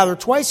 you'll gather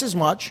twice as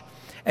much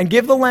and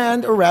give the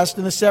land a rest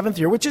in the 7th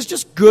year, which is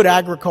just good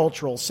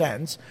agricultural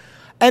sense.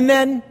 And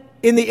then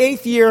in the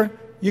 8th year,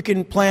 you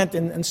can plant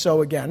and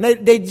sow again.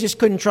 They just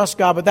couldn't trust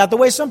God with that. The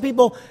way some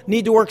people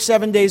need to work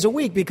 7 days a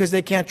week because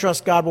they can't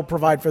trust God will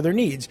provide for their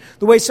needs.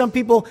 The way some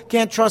people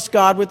can't trust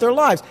God with their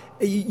lives.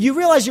 You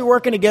realize you're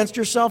working against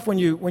yourself when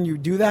you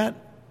do that?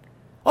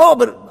 Oh,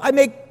 but I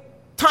make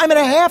time and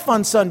a half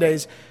on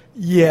Sundays.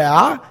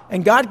 Yeah,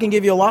 and God can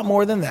give you a lot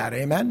more than that.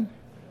 Amen?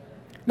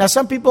 Now,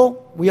 some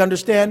people, we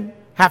understand,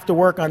 have to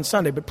work on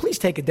Sunday, but please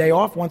take a day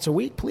off once a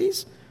week,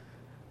 please.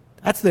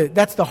 That's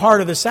the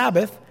heart of the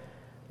Sabbath,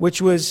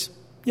 which was,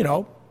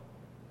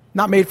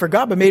 not made for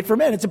God, but made for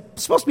men. It's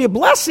supposed to be a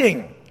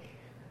blessing.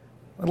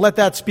 And let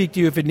that speak to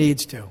you if it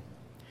needs to.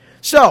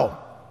 So,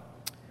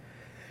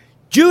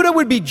 Judah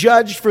would be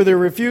judged for their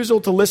refusal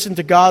to listen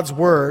to God's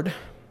word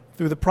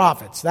through the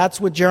prophets.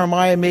 That's what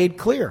Jeremiah made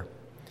clear.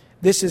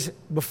 This is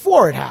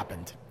before it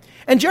happened.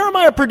 And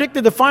Jeremiah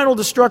predicted the final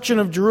destruction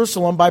of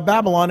Jerusalem by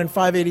Babylon in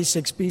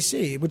 586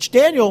 BC, which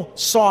Daniel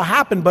saw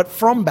happen, but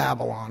from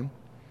Babylon.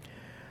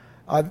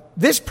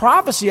 This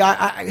prophecy,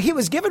 he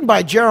was given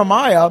by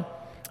Jeremiah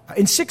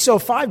in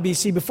 605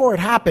 BC, before it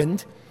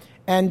happened.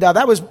 And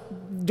that was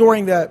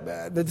during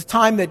the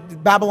time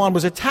that Babylon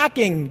was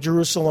attacking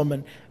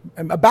Jerusalem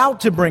and about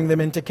to bring them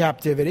into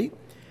captivity.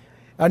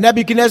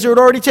 Nebuchadnezzar had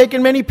already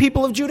taken many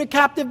people of Judah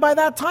captive by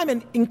that time,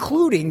 and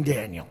including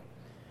Daniel.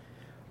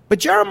 But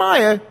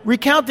Jeremiah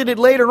recounted it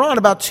later on,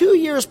 about 2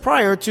 years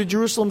prior to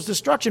Jerusalem's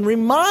destruction,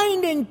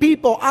 reminding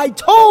people, I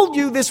told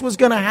you this was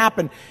going to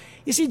happen.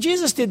 You see,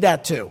 Jesus did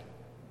that too.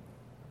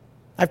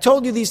 I've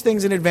told you these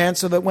things in advance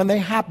so that when they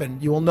happen,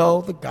 you will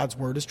know that God's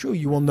word is true.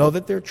 You will know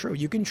that they're true.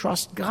 You can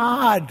trust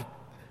God.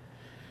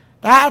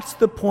 That's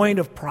the point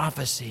of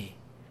prophecy.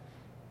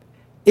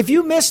 If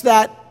you miss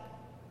that,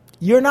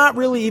 you're not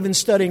really even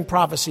studying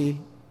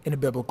prophecy in a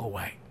biblical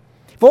way.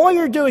 If all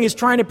you're doing is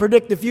trying to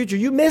predict the future,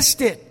 you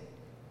missed it.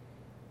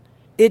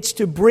 It's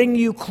to bring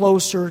you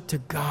closer to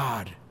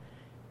God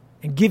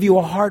and give you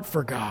a heart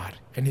for God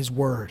and His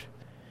Word.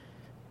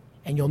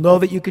 And you'll know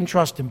that you can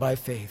trust Him by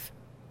faith.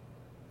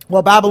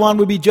 Well, Babylon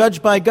would be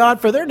judged by God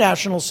for their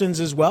national sins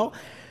as well.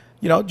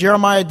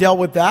 Jeremiah dealt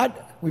with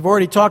that. We've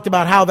already talked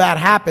about how that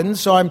happened,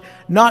 so I'm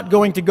not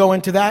going to go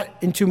into that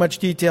in too much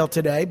detail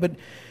today. But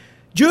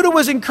Judah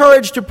was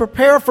encouraged to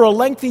prepare for a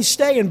lengthy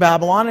stay in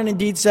Babylon, and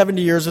indeed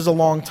 70 years is a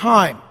long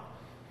time.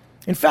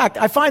 In fact,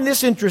 I find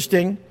this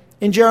interesting.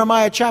 In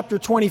Jeremiah chapter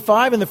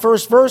 25, in the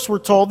first verse, we're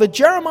told that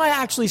Jeremiah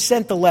actually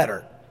sent a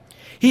letter.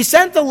 He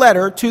sent a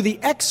letter to the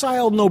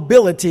exiled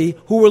nobility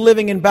who were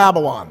living in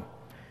Babylon.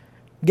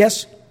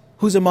 Guess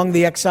who's among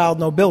the exiled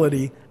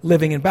nobility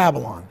living in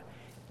Babylon?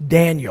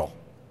 Daniel.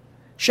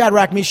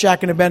 Shadrach,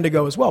 Meshach, and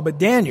Abednego as well, but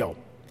Daniel.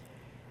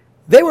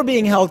 They were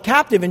being held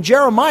captive, and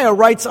Jeremiah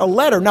writes a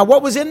letter. Now,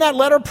 what was in that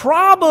letter?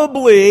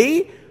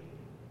 Probably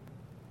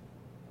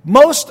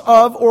most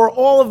of or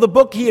all of the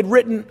book he had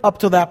written up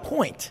to that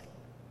point.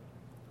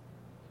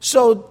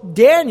 So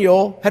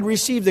Daniel had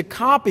received a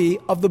copy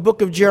of the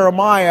book of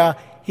Jeremiah.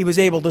 He was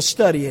able to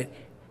study it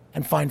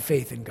and find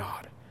faith in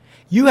God.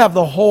 You have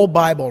the whole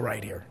Bible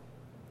right here.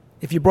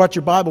 If you brought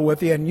your Bible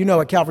with you, and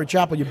at Calvary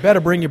Chapel, you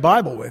better bring your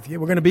Bible with you.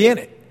 We're going to be in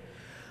it.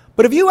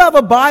 But if you have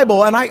a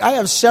Bible, and I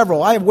have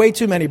several. I have way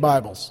too many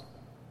Bibles.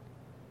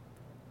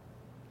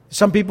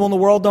 Some people in the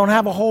world don't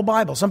have a whole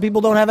Bible. Some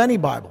people don't have any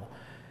Bible.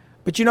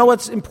 But you know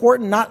what's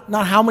important? Not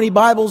how many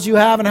Bibles you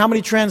have and how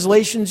many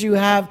translations you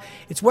have.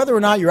 It's whether or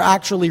not you're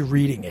actually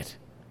reading it.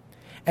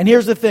 And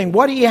here's the thing.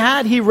 What he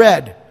had, he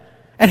read.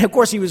 And of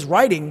course, he was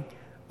writing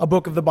a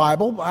book of the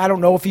Bible. I don't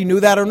know if he knew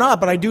that or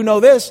not, but I do know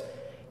this.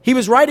 He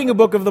was writing a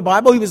book of the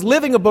Bible. He was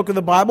living a book of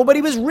the Bible, but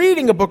he was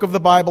reading a book of the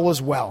Bible as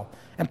well.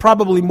 And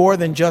probably more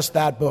than just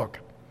that book.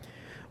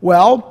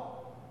 Well,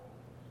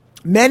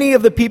 many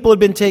of the people had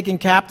been taken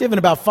captive in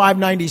about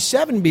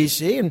 597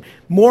 BC, and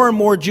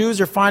more Jews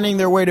are finding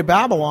their way to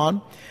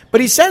Babylon. But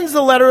he sends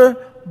the letter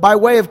by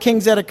way of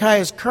King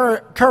Zedekiah's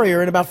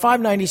courier in about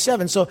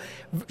 597. So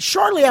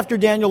shortly after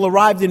Daniel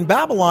arrived in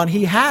Babylon,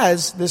 he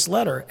has this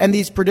letter and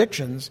these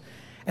predictions.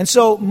 And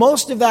so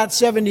most of that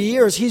 70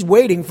 years, he's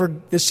waiting for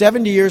the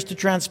 70 years to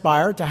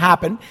transpire, to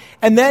happen.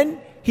 And then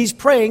he's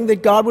praying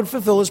that God would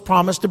fulfill his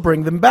promise to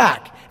bring them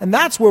back. And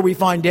that's where we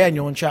find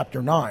Daniel in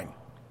chapter 9.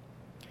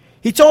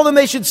 He told them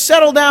they should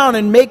settle down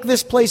and make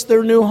this place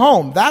their new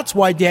home. That's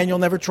why Daniel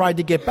never tried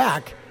to get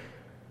back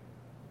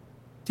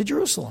to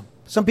Jerusalem.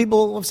 Some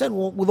people have said,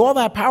 well, with all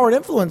that power and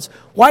influence,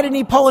 why didn't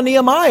he pull a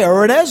Nehemiah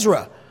or an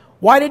Ezra?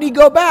 Why did he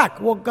go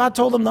back? Well, God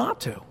told him not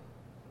to.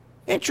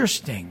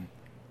 Interesting.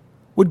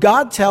 Would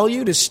God tell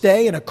you to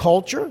stay in a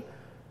culture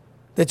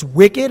that's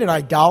wicked and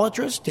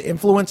idolatrous to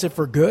influence it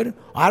for good?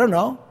 I don't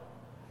know.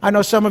 I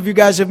know some of you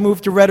guys have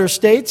moved to redder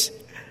states.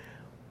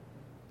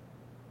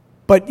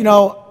 But, you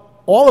know,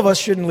 all of us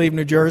shouldn't leave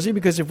New Jersey,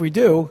 because if we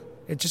do,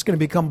 it's just going to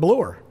become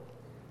bluer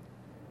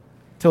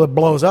till it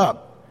blows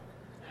up.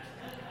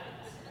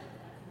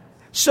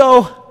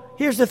 So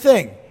here's the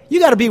thing. You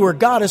got to be where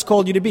God has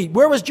called you to be.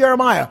 Where was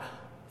Jeremiah?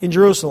 In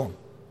Jerusalem.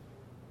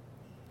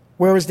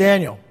 Where was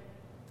Daniel?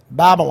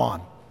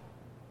 Babylon.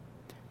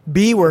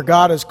 Be where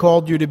God has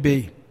called you to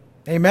be.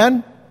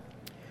 Amen?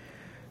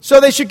 So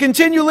they should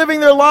continue living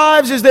their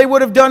lives as they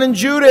would have done in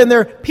Judah, and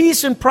their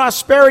peace and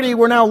prosperity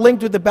were now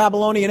linked with the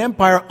Babylonian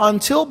Empire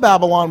until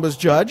Babylon was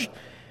judged.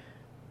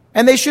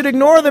 And they should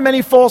ignore the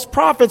many false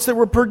prophets that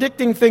were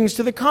predicting things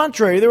to the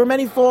contrary. There were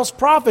many false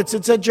prophets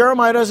that said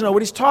Jeremiah doesn't know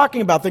what he's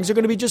talking about. Things are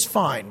going to be just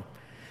fine.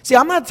 See,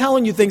 I'm not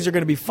telling you things are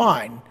going to be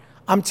fine.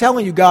 I'm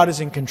telling you God is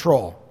in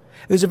control.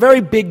 There's a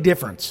very big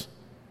difference.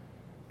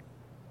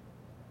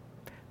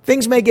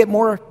 Things may get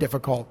more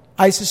difficult.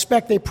 I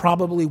suspect they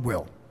probably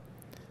will.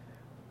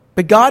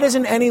 But God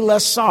isn't any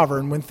less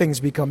sovereign when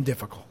things become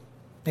difficult.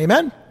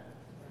 Amen?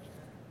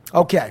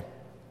 Okay.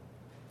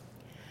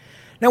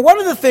 Now, one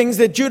of the things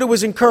that Judah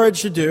was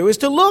encouraged to do is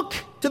to look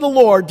to the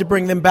Lord to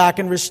bring them back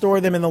and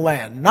restore them in the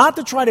land, not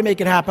to try to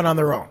make it happen on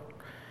their own.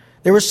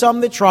 There were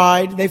some that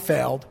tried, they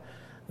failed.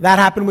 That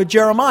happened with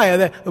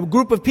Jeremiah. A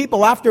group of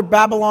people, after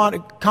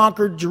Babylon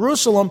conquered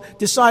Jerusalem,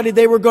 decided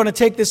they were going to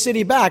take the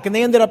city back, and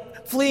they ended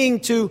up fleeing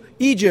to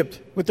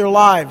Egypt with their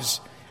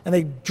lives. And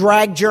they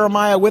dragged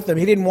Jeremiah with them.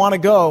 He didn't want to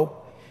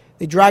go.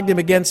 They dragged him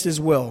against his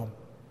will.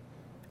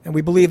 And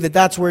we believe that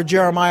that's where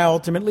Jeremiah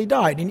ultimately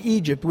died, in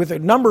Egypt, with a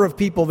number of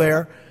people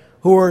there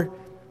who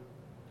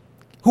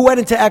went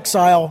into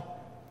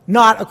exile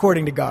not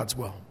according to God's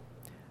will.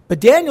 But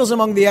Daniel's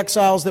among the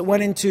exiles that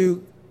went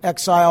into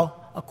exile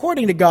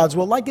according to God's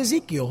will, like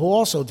Ezekiel, who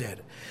also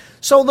did.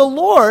 So the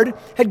Lord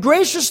had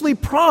graciously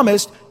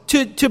promised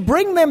to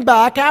bring them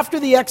back after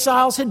the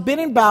exiles had been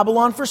in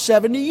Babylon for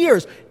 70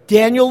 years.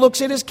 Daniel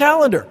looks at his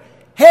calendar.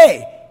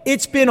 Hey,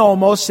 it's been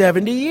almost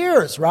 70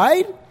 years,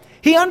 right?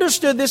 He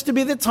understood this to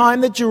be the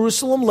time that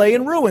Jerusalem lay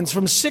in ruins,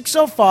 from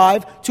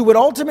 605 to what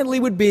ultimately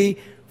would be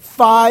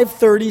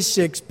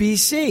 536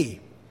 BC.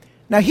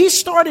 Now, he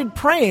started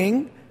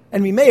praying,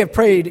 and we may have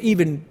prayed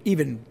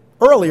even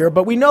earlier,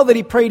 but we know that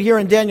he prayed here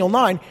in Daniel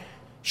 9,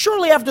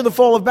 shortly after the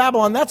fall of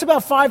Babylon. That's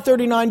about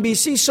 539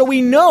 BC. So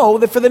we know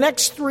that for the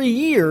next 3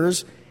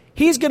 years,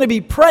 he's going to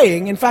be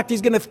praying. In fact,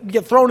 he's going to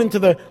get thrown into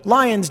the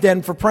lion's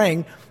den for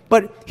praying.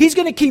 But he's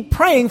going to keep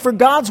praying for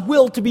God's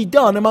will to be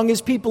done among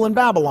his people in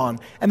Babylon,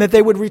 and that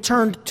they would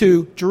return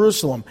to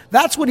Jerusalem.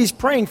 That's what he's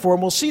praying for,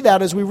 and we'll see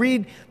that as we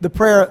read the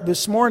prayer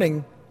this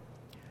morning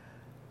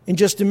in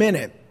just a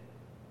minute.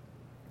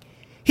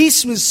 He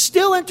was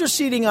still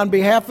interceding on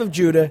behalf of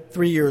Judah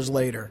 3 years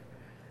later.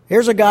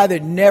 Here's a guy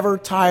that never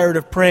tired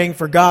of praying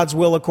for God's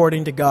will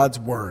according to God's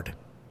word.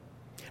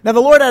 Now,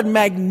 the Lord had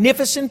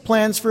magnificent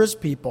plans for his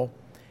people,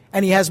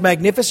 and he has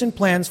magnificent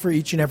plans for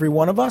each and every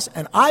one of us,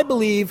 and I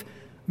believe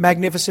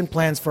magnificent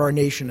plans for our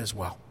nation as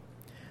well.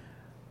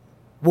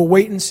 We'll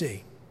wait and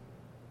see.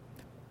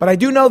 But I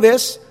do know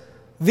this.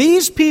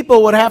 These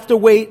people would have to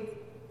wait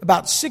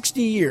about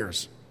 60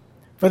 years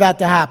for that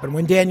to happen,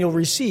 when Daniel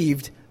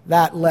received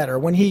that letter,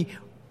 when he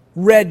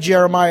read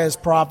Jeremiah's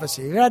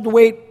prophecy. He had to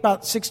wait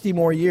about 60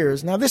 more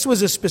years. Now, this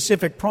was a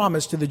specific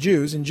promise to the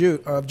Jews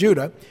of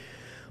Judah,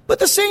 but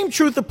the same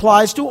truth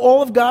applies to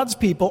all of God's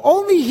people.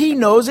 Only he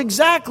knows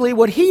exactly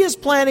what he is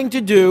planning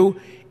to do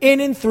in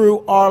and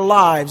through our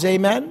lives.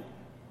 Amen?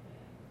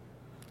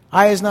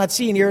 Eye has not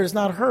seen, ear has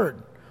not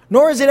heard,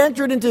 nor has it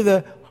entered into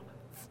the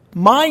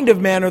mind of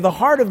man or the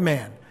heart of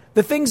man,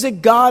 the things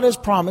that God has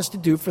promised to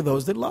do for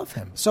those that love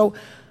him. So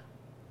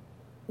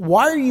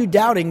why are you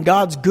doubting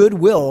God's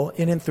goodwill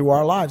in and through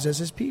our lives as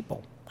his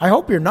people? I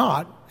hope you're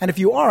not. And if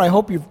you are, I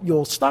hope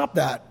you'll stop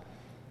that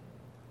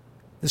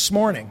this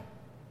morning.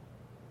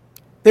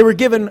 They were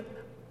given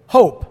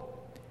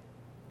hope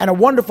and a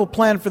wonderful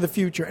plan for the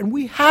future. And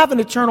we have an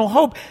eternal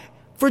hope.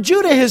 For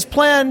Judah, his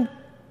plan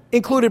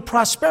included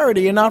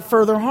prosperity and not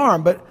further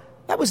harm. But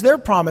that was their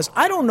promise.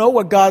 I don't know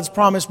what God's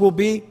promise will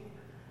be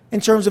in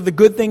terms of the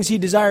good things he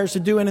desires to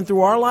do in and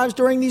through our lives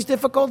during these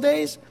difficult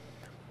days.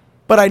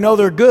 But I know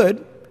they're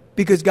good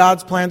because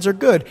God's plans are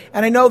good.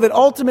 And I know that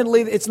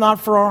ultimately it's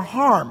not for our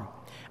harm.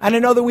 And I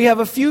know that we have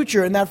a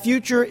future, and that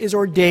future is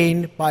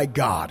ordained by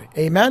God.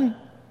 Amen?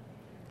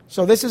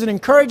 So this is an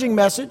encouraging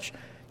message,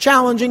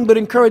 challenging but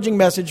encouraging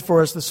message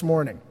for us this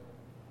morning.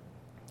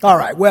 All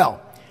right,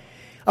 well,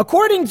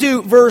 according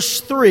to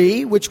verse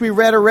 3, which we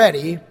read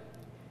already,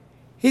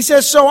 he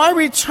says, so I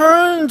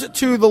returned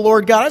to the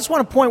Lord God. I just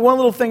want to point one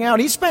little thing out.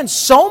 He spent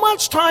so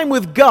much time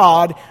with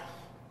God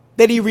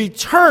that he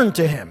returned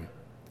to him,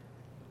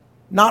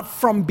 not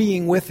from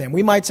being with him.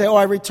 We might say,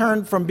 I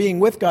returned from being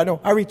with God.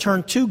 No, I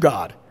returned to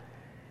God.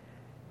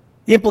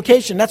 The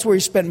implication, that's where he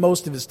spent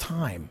most of his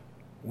time,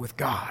 with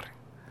God.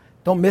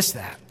 Don't miss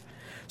that.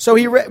 So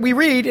we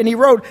read, and he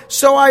wrote,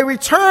 so I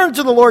returned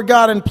to the Lord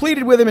God and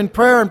pleaded with him in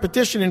prayer and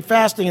petition and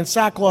fasting and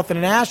sackcloth and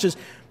in ashes.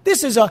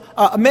 This is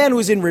a man who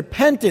is in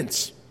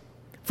repentance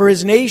for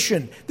his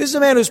nation. This is a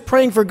man who's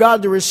praying for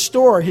God to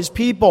restore his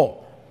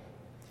people.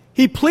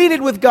 He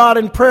pleaded with God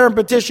in prayer and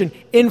petition,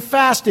 in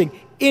fasting,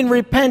 in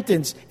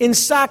repentance, in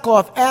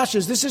sackcloth,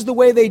 ashes. This is the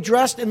way they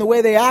dressed and the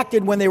way they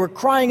acted when they were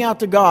crying out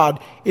to God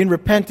in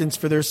repentance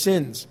for their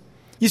sins.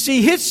 You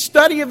see, his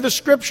study of the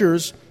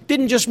Scriptures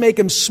didn't just make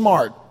him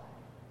smart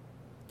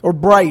or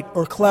bright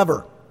or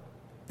clever.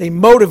 They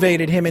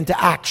motivated him into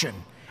action.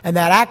 And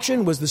that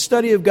action was the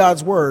study of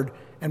God's Word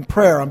and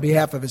prayer on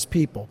behalf of his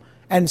people,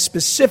 and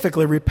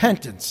specifically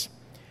repentance.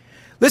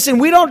 Listen,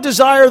 we don't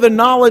desire the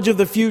knowledge of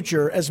the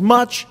future as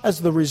much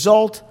as the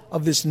result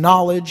of this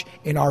knowledge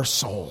in our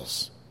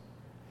souls.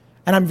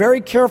 And I'm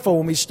very careful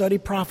when we study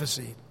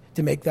prophecy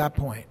to make that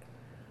point.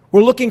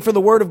 We're looking for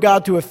the Word of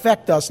God to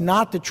affect us,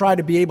 not to try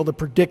to be able to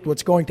predict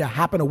what's going to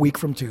happen a week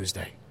from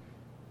Tuesday.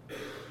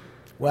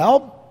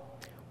 Well,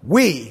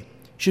 we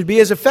should be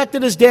as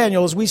affected as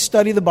Daniel as we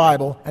study the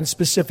Bible and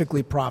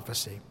specifically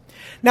prophecy.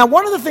 Now,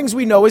 one of the things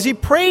we know is he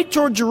prayed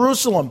toward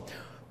Jerusalem,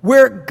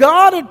 where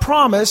God had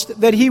promised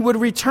that he would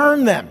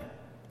return them.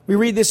 We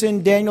read this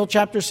in Daniel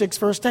chapter 6,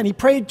 verse 10. He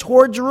prayed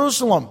toward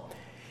Jerusalem.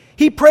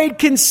 He prayed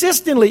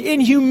consistently in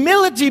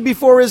humility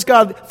before his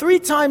God 3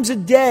 times a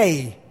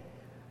day.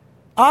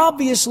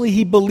 Obviously,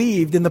 he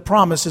believed in the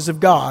promises of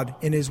God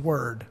in his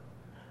word.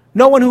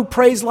 No one who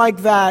prays like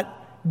that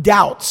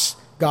doubts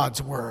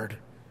God's word.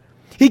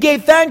 He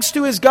gave thanks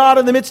to his God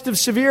in the midst of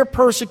severe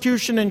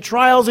persecution and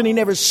trials, and he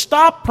never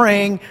stopped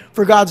praying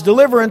for God's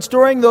deliverance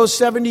during those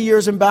 70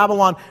 years in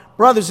Babylon.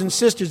 Brothers and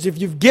sisters, if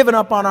you've given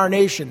up on our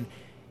nation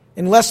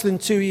in less than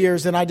 2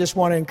 years, then I just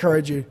want to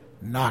encourage you,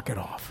 knock it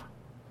off.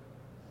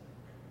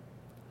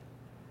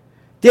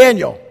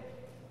 Daniel,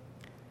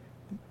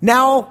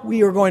 now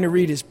we are going to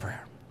read his prayer.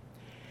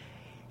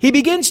 He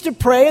begins to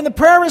pray, and the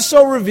prayer is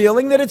so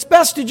revealing that it's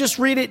best to just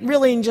read it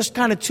really in just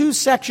kind of 2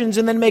 sections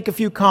and then make a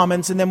few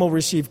comments, and then we'll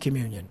receive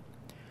communion.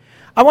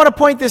 I want to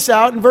point this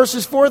out in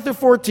verses 4 through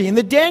 14,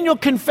 that Daniel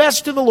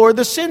confessed to the Lord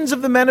the sins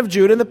of the men of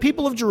Judah and the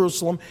people of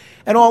Jerusalem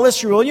and all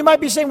Israel. You might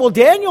be saying, well,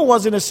 Daniel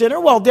wasn't a sinner.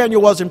 Well,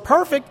 Daniel wasn't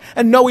perfect,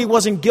 and no, he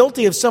wasn't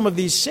guilty of some of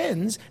these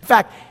sins. In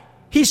fact,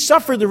 he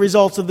suffered the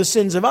results of the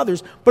sins of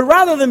others, but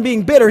rather than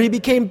being bitter, he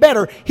became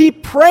better. He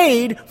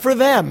prayed for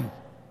them.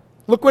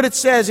 Look what it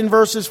says in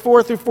verses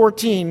 4 through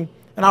 14,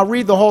 and I'll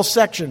read the whole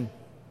section.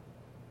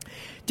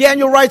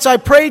 Daniel writes, I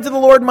prayed to the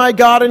Lord my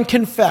God and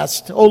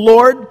confessed, O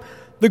Lord,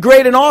 the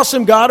great and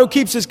awesome God who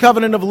keeps his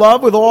covenant of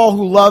love with all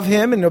who love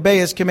him and obey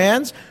his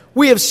commands,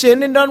 we have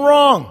sinned and done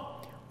wrong.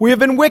 We have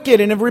been wicked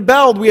and have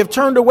rebelled. We have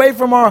turned away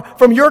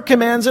from your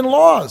commands and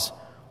laws.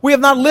 We have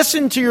not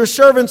listened to your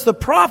servants, the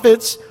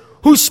prophets,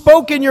 who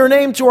spoke in your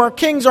name to our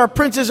kings, our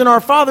princes, and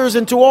our fathers,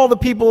 and to all the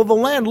people of the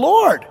land.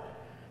 Lord,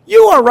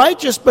 you are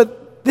righteous, but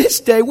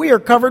this day we are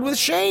covered with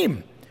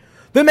shame.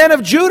 The men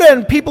of Judah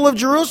and people of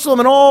Jerusalem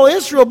and all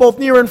Israel, both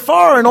near and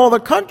far, and all the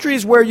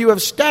countries where you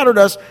have scattered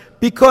us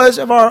because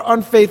of our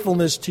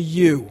unfaithfulness to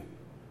you.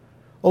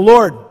 O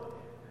Lord,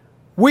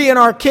 we and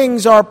our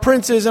kings, our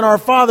princes, and our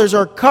fathers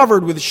are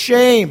covered with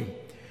shame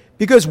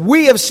because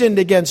we have sinned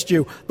against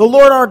you. The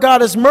Lord our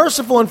God is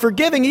merciful and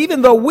forgiving,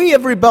 even though we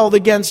have rebelled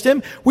against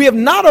him. We have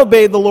not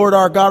obeyed the Lord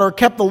our God or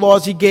kept the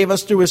laws he gave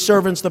us through his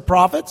servants, the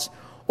prophets.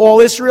 All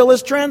Israel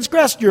has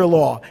transgressed your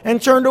law and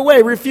turned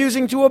away,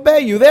 refusing to obey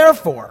you.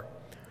 Therefore,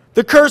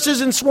 the curses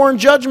and sworn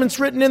judgments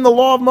written in the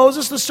law of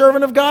Moses, the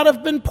servant of God,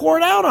 have been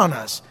poured out on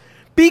us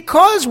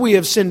because we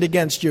have sinned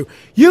against you.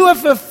 You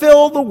have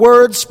fulfilled the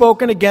words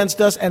spoken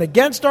against us and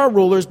against our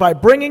rulers by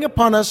bringing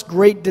upon us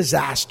great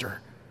disaster.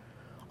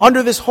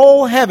 Under this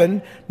whole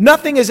heaven,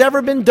 nothing has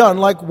ever been done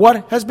like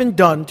what has been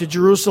done to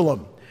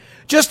Jerusalem.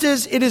 Just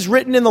as it is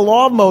written in the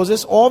law of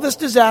Moses, all this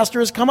disaster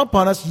has come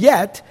upon us,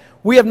 yet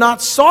We have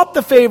not sought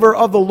the favor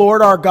of the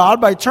Lord our God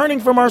by turning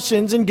from our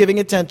sins and giving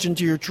attention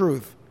to your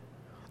truth.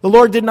 The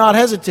Lord did not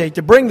hesitate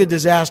to bring the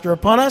disaster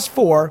upon us,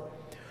 for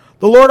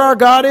the Lord our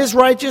God is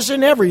righteous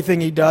in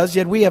everything he does,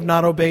 yet we have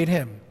not obeyed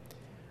him.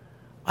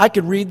 I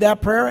could read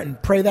that prayer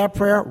and pray that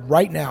prayer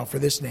right now for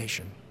this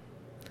nation.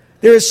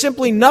 There is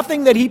simply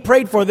nothing that he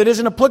prayed for that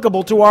isn't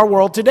applicable to our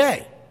world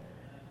today.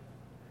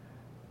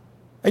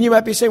 And you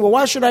might be saying, well,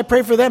 why should I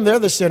pray for them? They're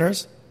the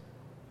sinners.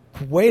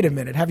 Wait a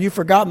minute. Have you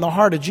forgotten the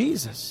heart of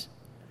Jesus?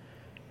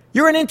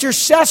 You're an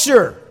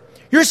intercessor.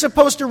 You're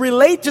supposed to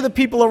relate to the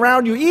people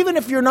around you, even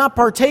if you're not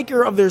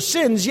partaker of their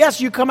sins.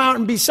 Yes, you come out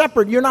and be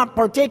separate. You're not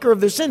partaker of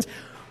their sins,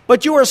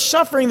 but you are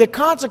suffering the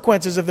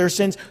consequences of their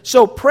sins.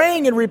 So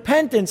praying in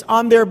repentance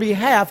on their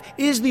behalf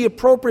is the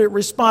appropriate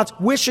response.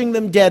 Wishing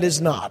them dead is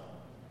not.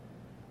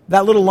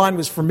 That little line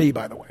was for me,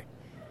 by the way.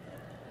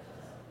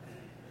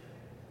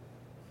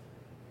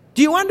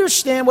 Do you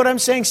understand what I'm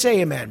saying?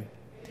 Say amen.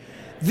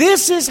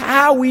 This is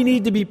how we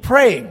need to be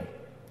praying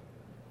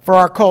for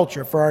our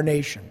culture, for our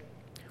nation.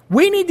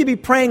 We need to be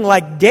praying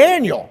like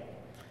Daniel.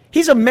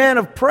 He's a man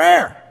of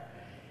prayer.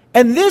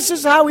 And this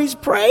is how he's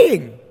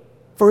praying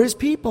for his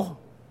people.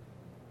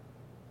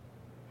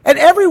 And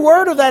every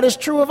word of that is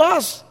true of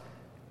us.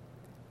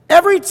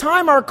 Every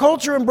time our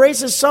culture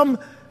embraces some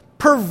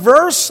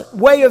perverse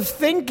way of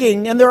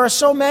thinking, and there are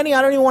so many,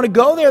 I don't even want to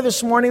go there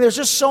this morning, there's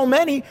just so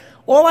many,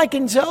 all I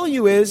can tell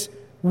you is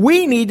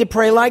we need to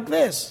pray like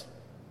this.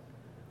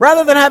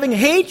 Rather than having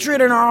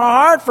hatred in our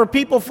heart for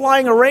people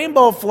flying a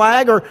rainbow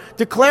flag or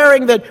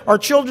declaring that our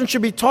children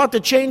should be taught to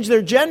change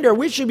their gender,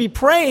 we should be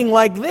praying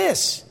like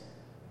this.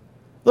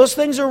 Those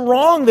things are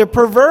wrong, they're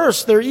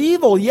perverse, they're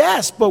evil,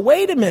 yes, but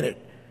wait a minute.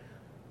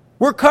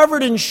 We're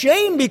covered in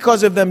shame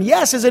because of them,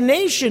 yes, as a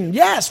nation,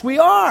 yes, we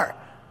are.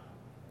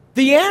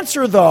 The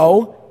answer,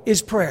 though,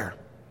 is prayer.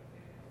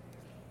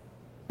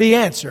 The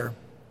answer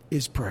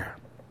is prayer.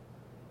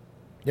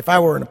 If I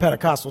were in a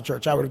Pentecostal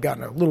church, I would have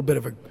gotten a little bit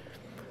of a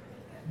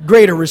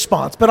greater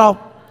response, but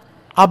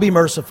I'll be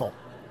merciful.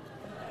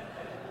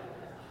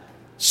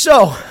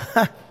 So,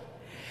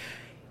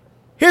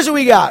 here's what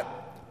we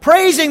got.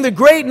 Praising the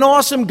great and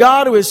awesome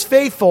God who is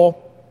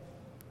faithful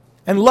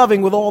and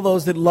loving with all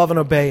those that love and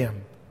obey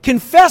him.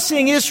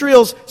 Confessing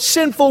Israel's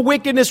sinful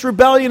wickedness,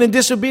 rebellion, and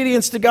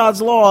disobedience to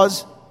God's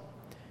laws.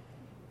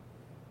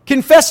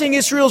 Confessing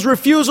Israel's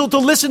refusal to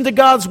listen to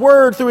God's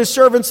word through his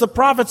servants, the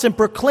prophets, and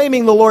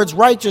proclaiming the Lord's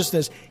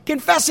righteousness.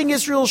 Confessing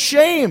Israel's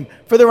shame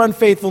for their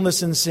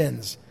unfaithfulness and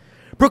sins.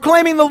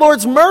 Proclaiming the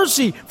Lord's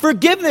mercy,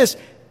 forgiveness,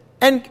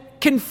 and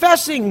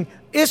confessing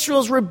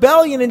Israel's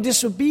rebellion and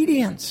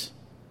disobedience.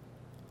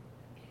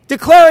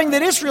 Declaring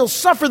that Israel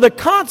suffered the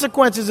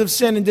consequences of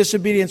sin and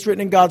disobedience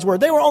written in God's word.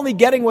 They were only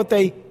getting what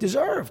they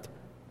deserved.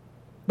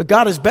 But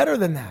God is better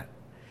than that.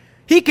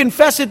 He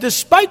confessed that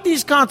despite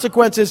these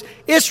consequences,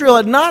 Israel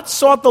had not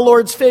sought the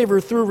Lord's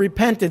favor through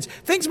repentance.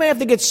 Things may have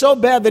to get so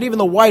bad that even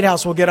the White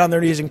House will get on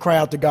their knees and cry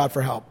out to God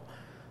for help.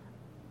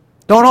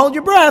 Don't hold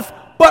your breath,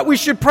 but we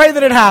should pray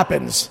that it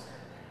happens.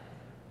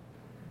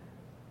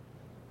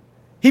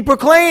 He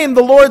proclaimed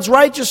the Lord's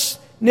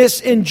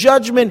righteousness in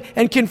judgment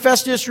and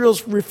confessed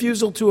Israel's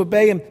refusal to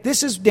obey him.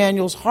 This is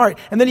Daniel's heart.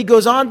 And then he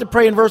goes on to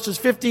pray in verses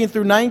 15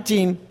 through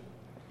 19.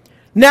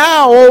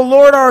 Now, O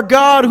Lord our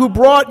God, who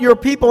brought your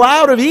people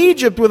out of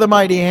Egypt with a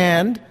mighty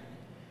hand,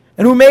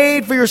 and who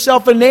made for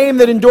yourself a name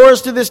that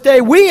endures to this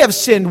day, we have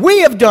sinned,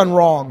 we have done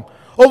wrong.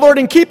 O Lord,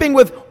 in keeping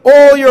with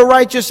all your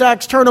righteous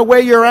acts, turn away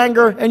your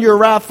anger and your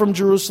wrath from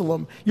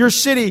Jerusalem, your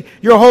city,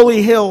 your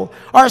holy hill.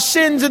 Our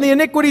sins and the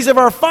iniquities of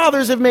our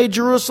fathers have made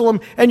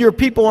Jerusalem and your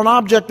people an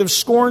object of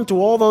scorn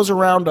to all those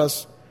around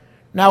us.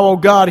 Now, O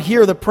God,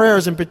 hear the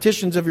prayers and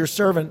petitions of your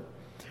servant.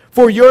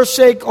 For your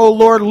sake, O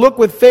Lord, look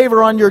with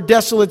favor on your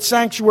desolate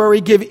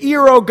sanctuary. Give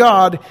ear, O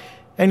God,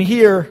 and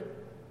hear.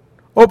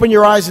 Open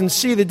your eyes and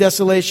see the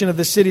desolation of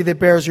the city that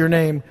bears your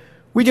name.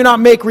 We do not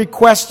make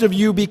requests of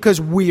you because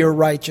we are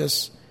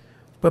righteous,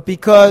 but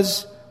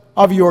because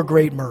of your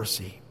great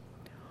mercy.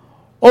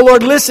 O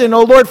Lord, listen.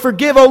 O Lord,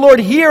 forgive. O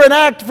Lord, hear and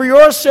act for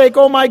your sake.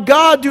 O my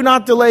God, do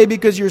not delay,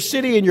 because your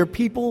city and your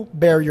people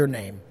bear your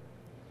name.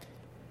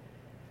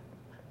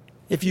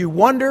 If you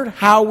wondered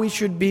how we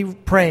should be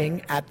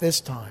praying at this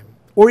time,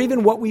 or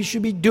even what we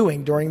should be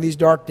doing during these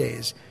dark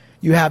days,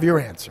 you have your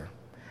answer.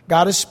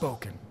 God has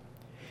spoken.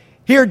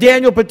 Here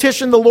Daniel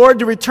petitioned the Lord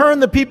to return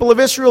the people of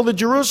Israel to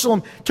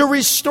Jerusalem, to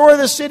restore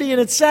the city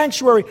and its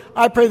sanctuary.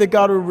 I pray that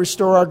God will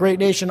restore our great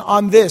nation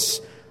on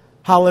this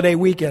holiday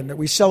weekend, that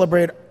we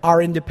celebrate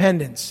our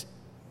independence.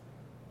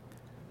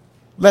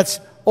 Let's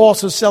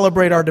also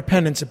celebrate our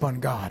dependence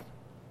upon God.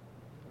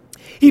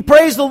 He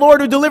praised the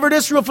Lord who delivered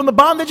Israel from the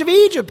bondage of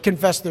Egypt,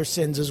 confessed their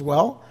sins as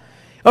well.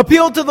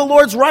 Appealed to the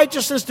Lord's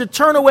righteousness to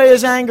turn away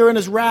his anger and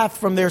his wrath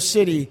from their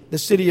city, the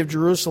city of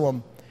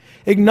Jerusalem.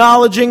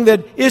 Acknowledging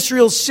that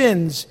Israel's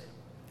sins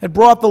had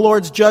brought the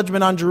Lord's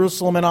judgment on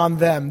Jerusalem and on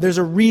them. There's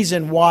a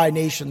reason why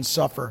nations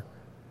suffer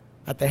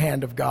at the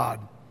hand of God.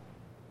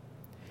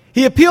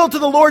 He appealed to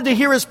the Lord to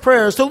hear his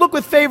prayers, to look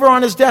with favor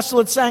on his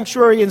desolate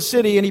sanctuary and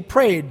city, and he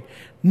prayed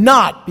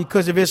not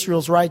because of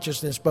Israel's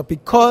righteousness, but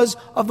because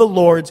of the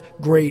Lord's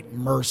great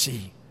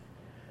mercy.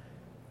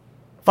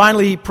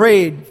 Finally, he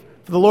prayed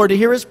for the Lord to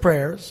hear his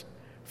prayers,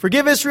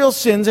 forgive Israel's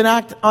sins and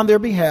act on their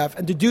behalf,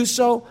 and to do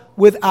so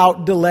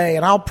without delay.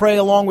 And I'll pray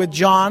along with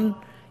John,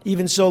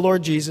 even so,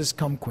 Lord Jesus,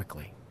 come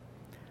quickly.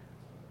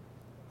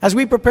 As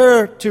we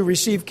prepare to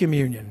receive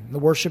communion, the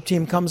worship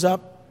team comes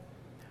up.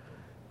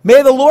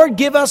 May the Lord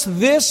give us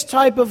this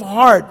type of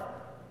heart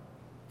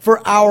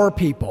for our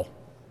people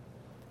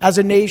as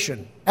a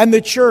nation and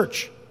the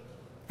church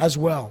as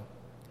well.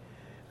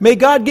 May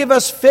God give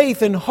us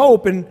faith and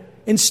hope and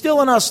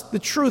instill in us the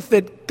truth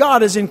that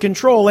God is in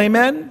control.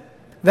 Amen?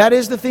 That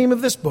is the theme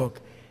of this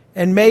book.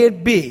 And may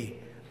it be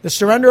the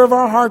surrender of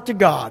our heart to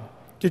God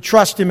to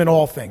trust Him in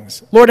all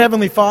things. Lord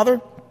Heavenly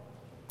Father,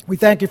 we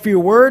thank You for Your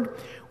word.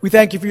 We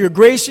thank You for Your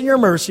grace and Your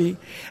mercy.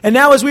 And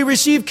now as we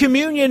receive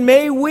communion,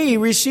 may we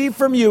receive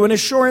from You an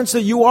assurance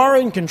that You are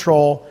in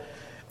control,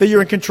 that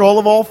You're in control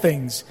of all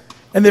things,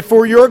 and that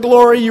for Your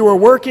glory You are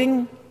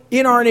working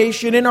in our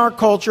nation, in our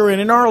culture,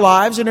 and in our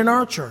lives, and in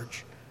our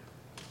church.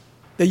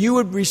 That You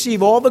would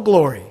receive all the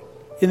glory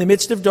in the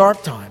midst of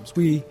dark times.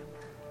 We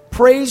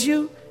praise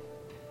You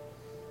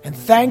and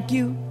thank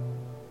You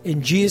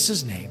in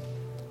Jesus' name.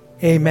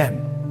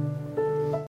 Amen.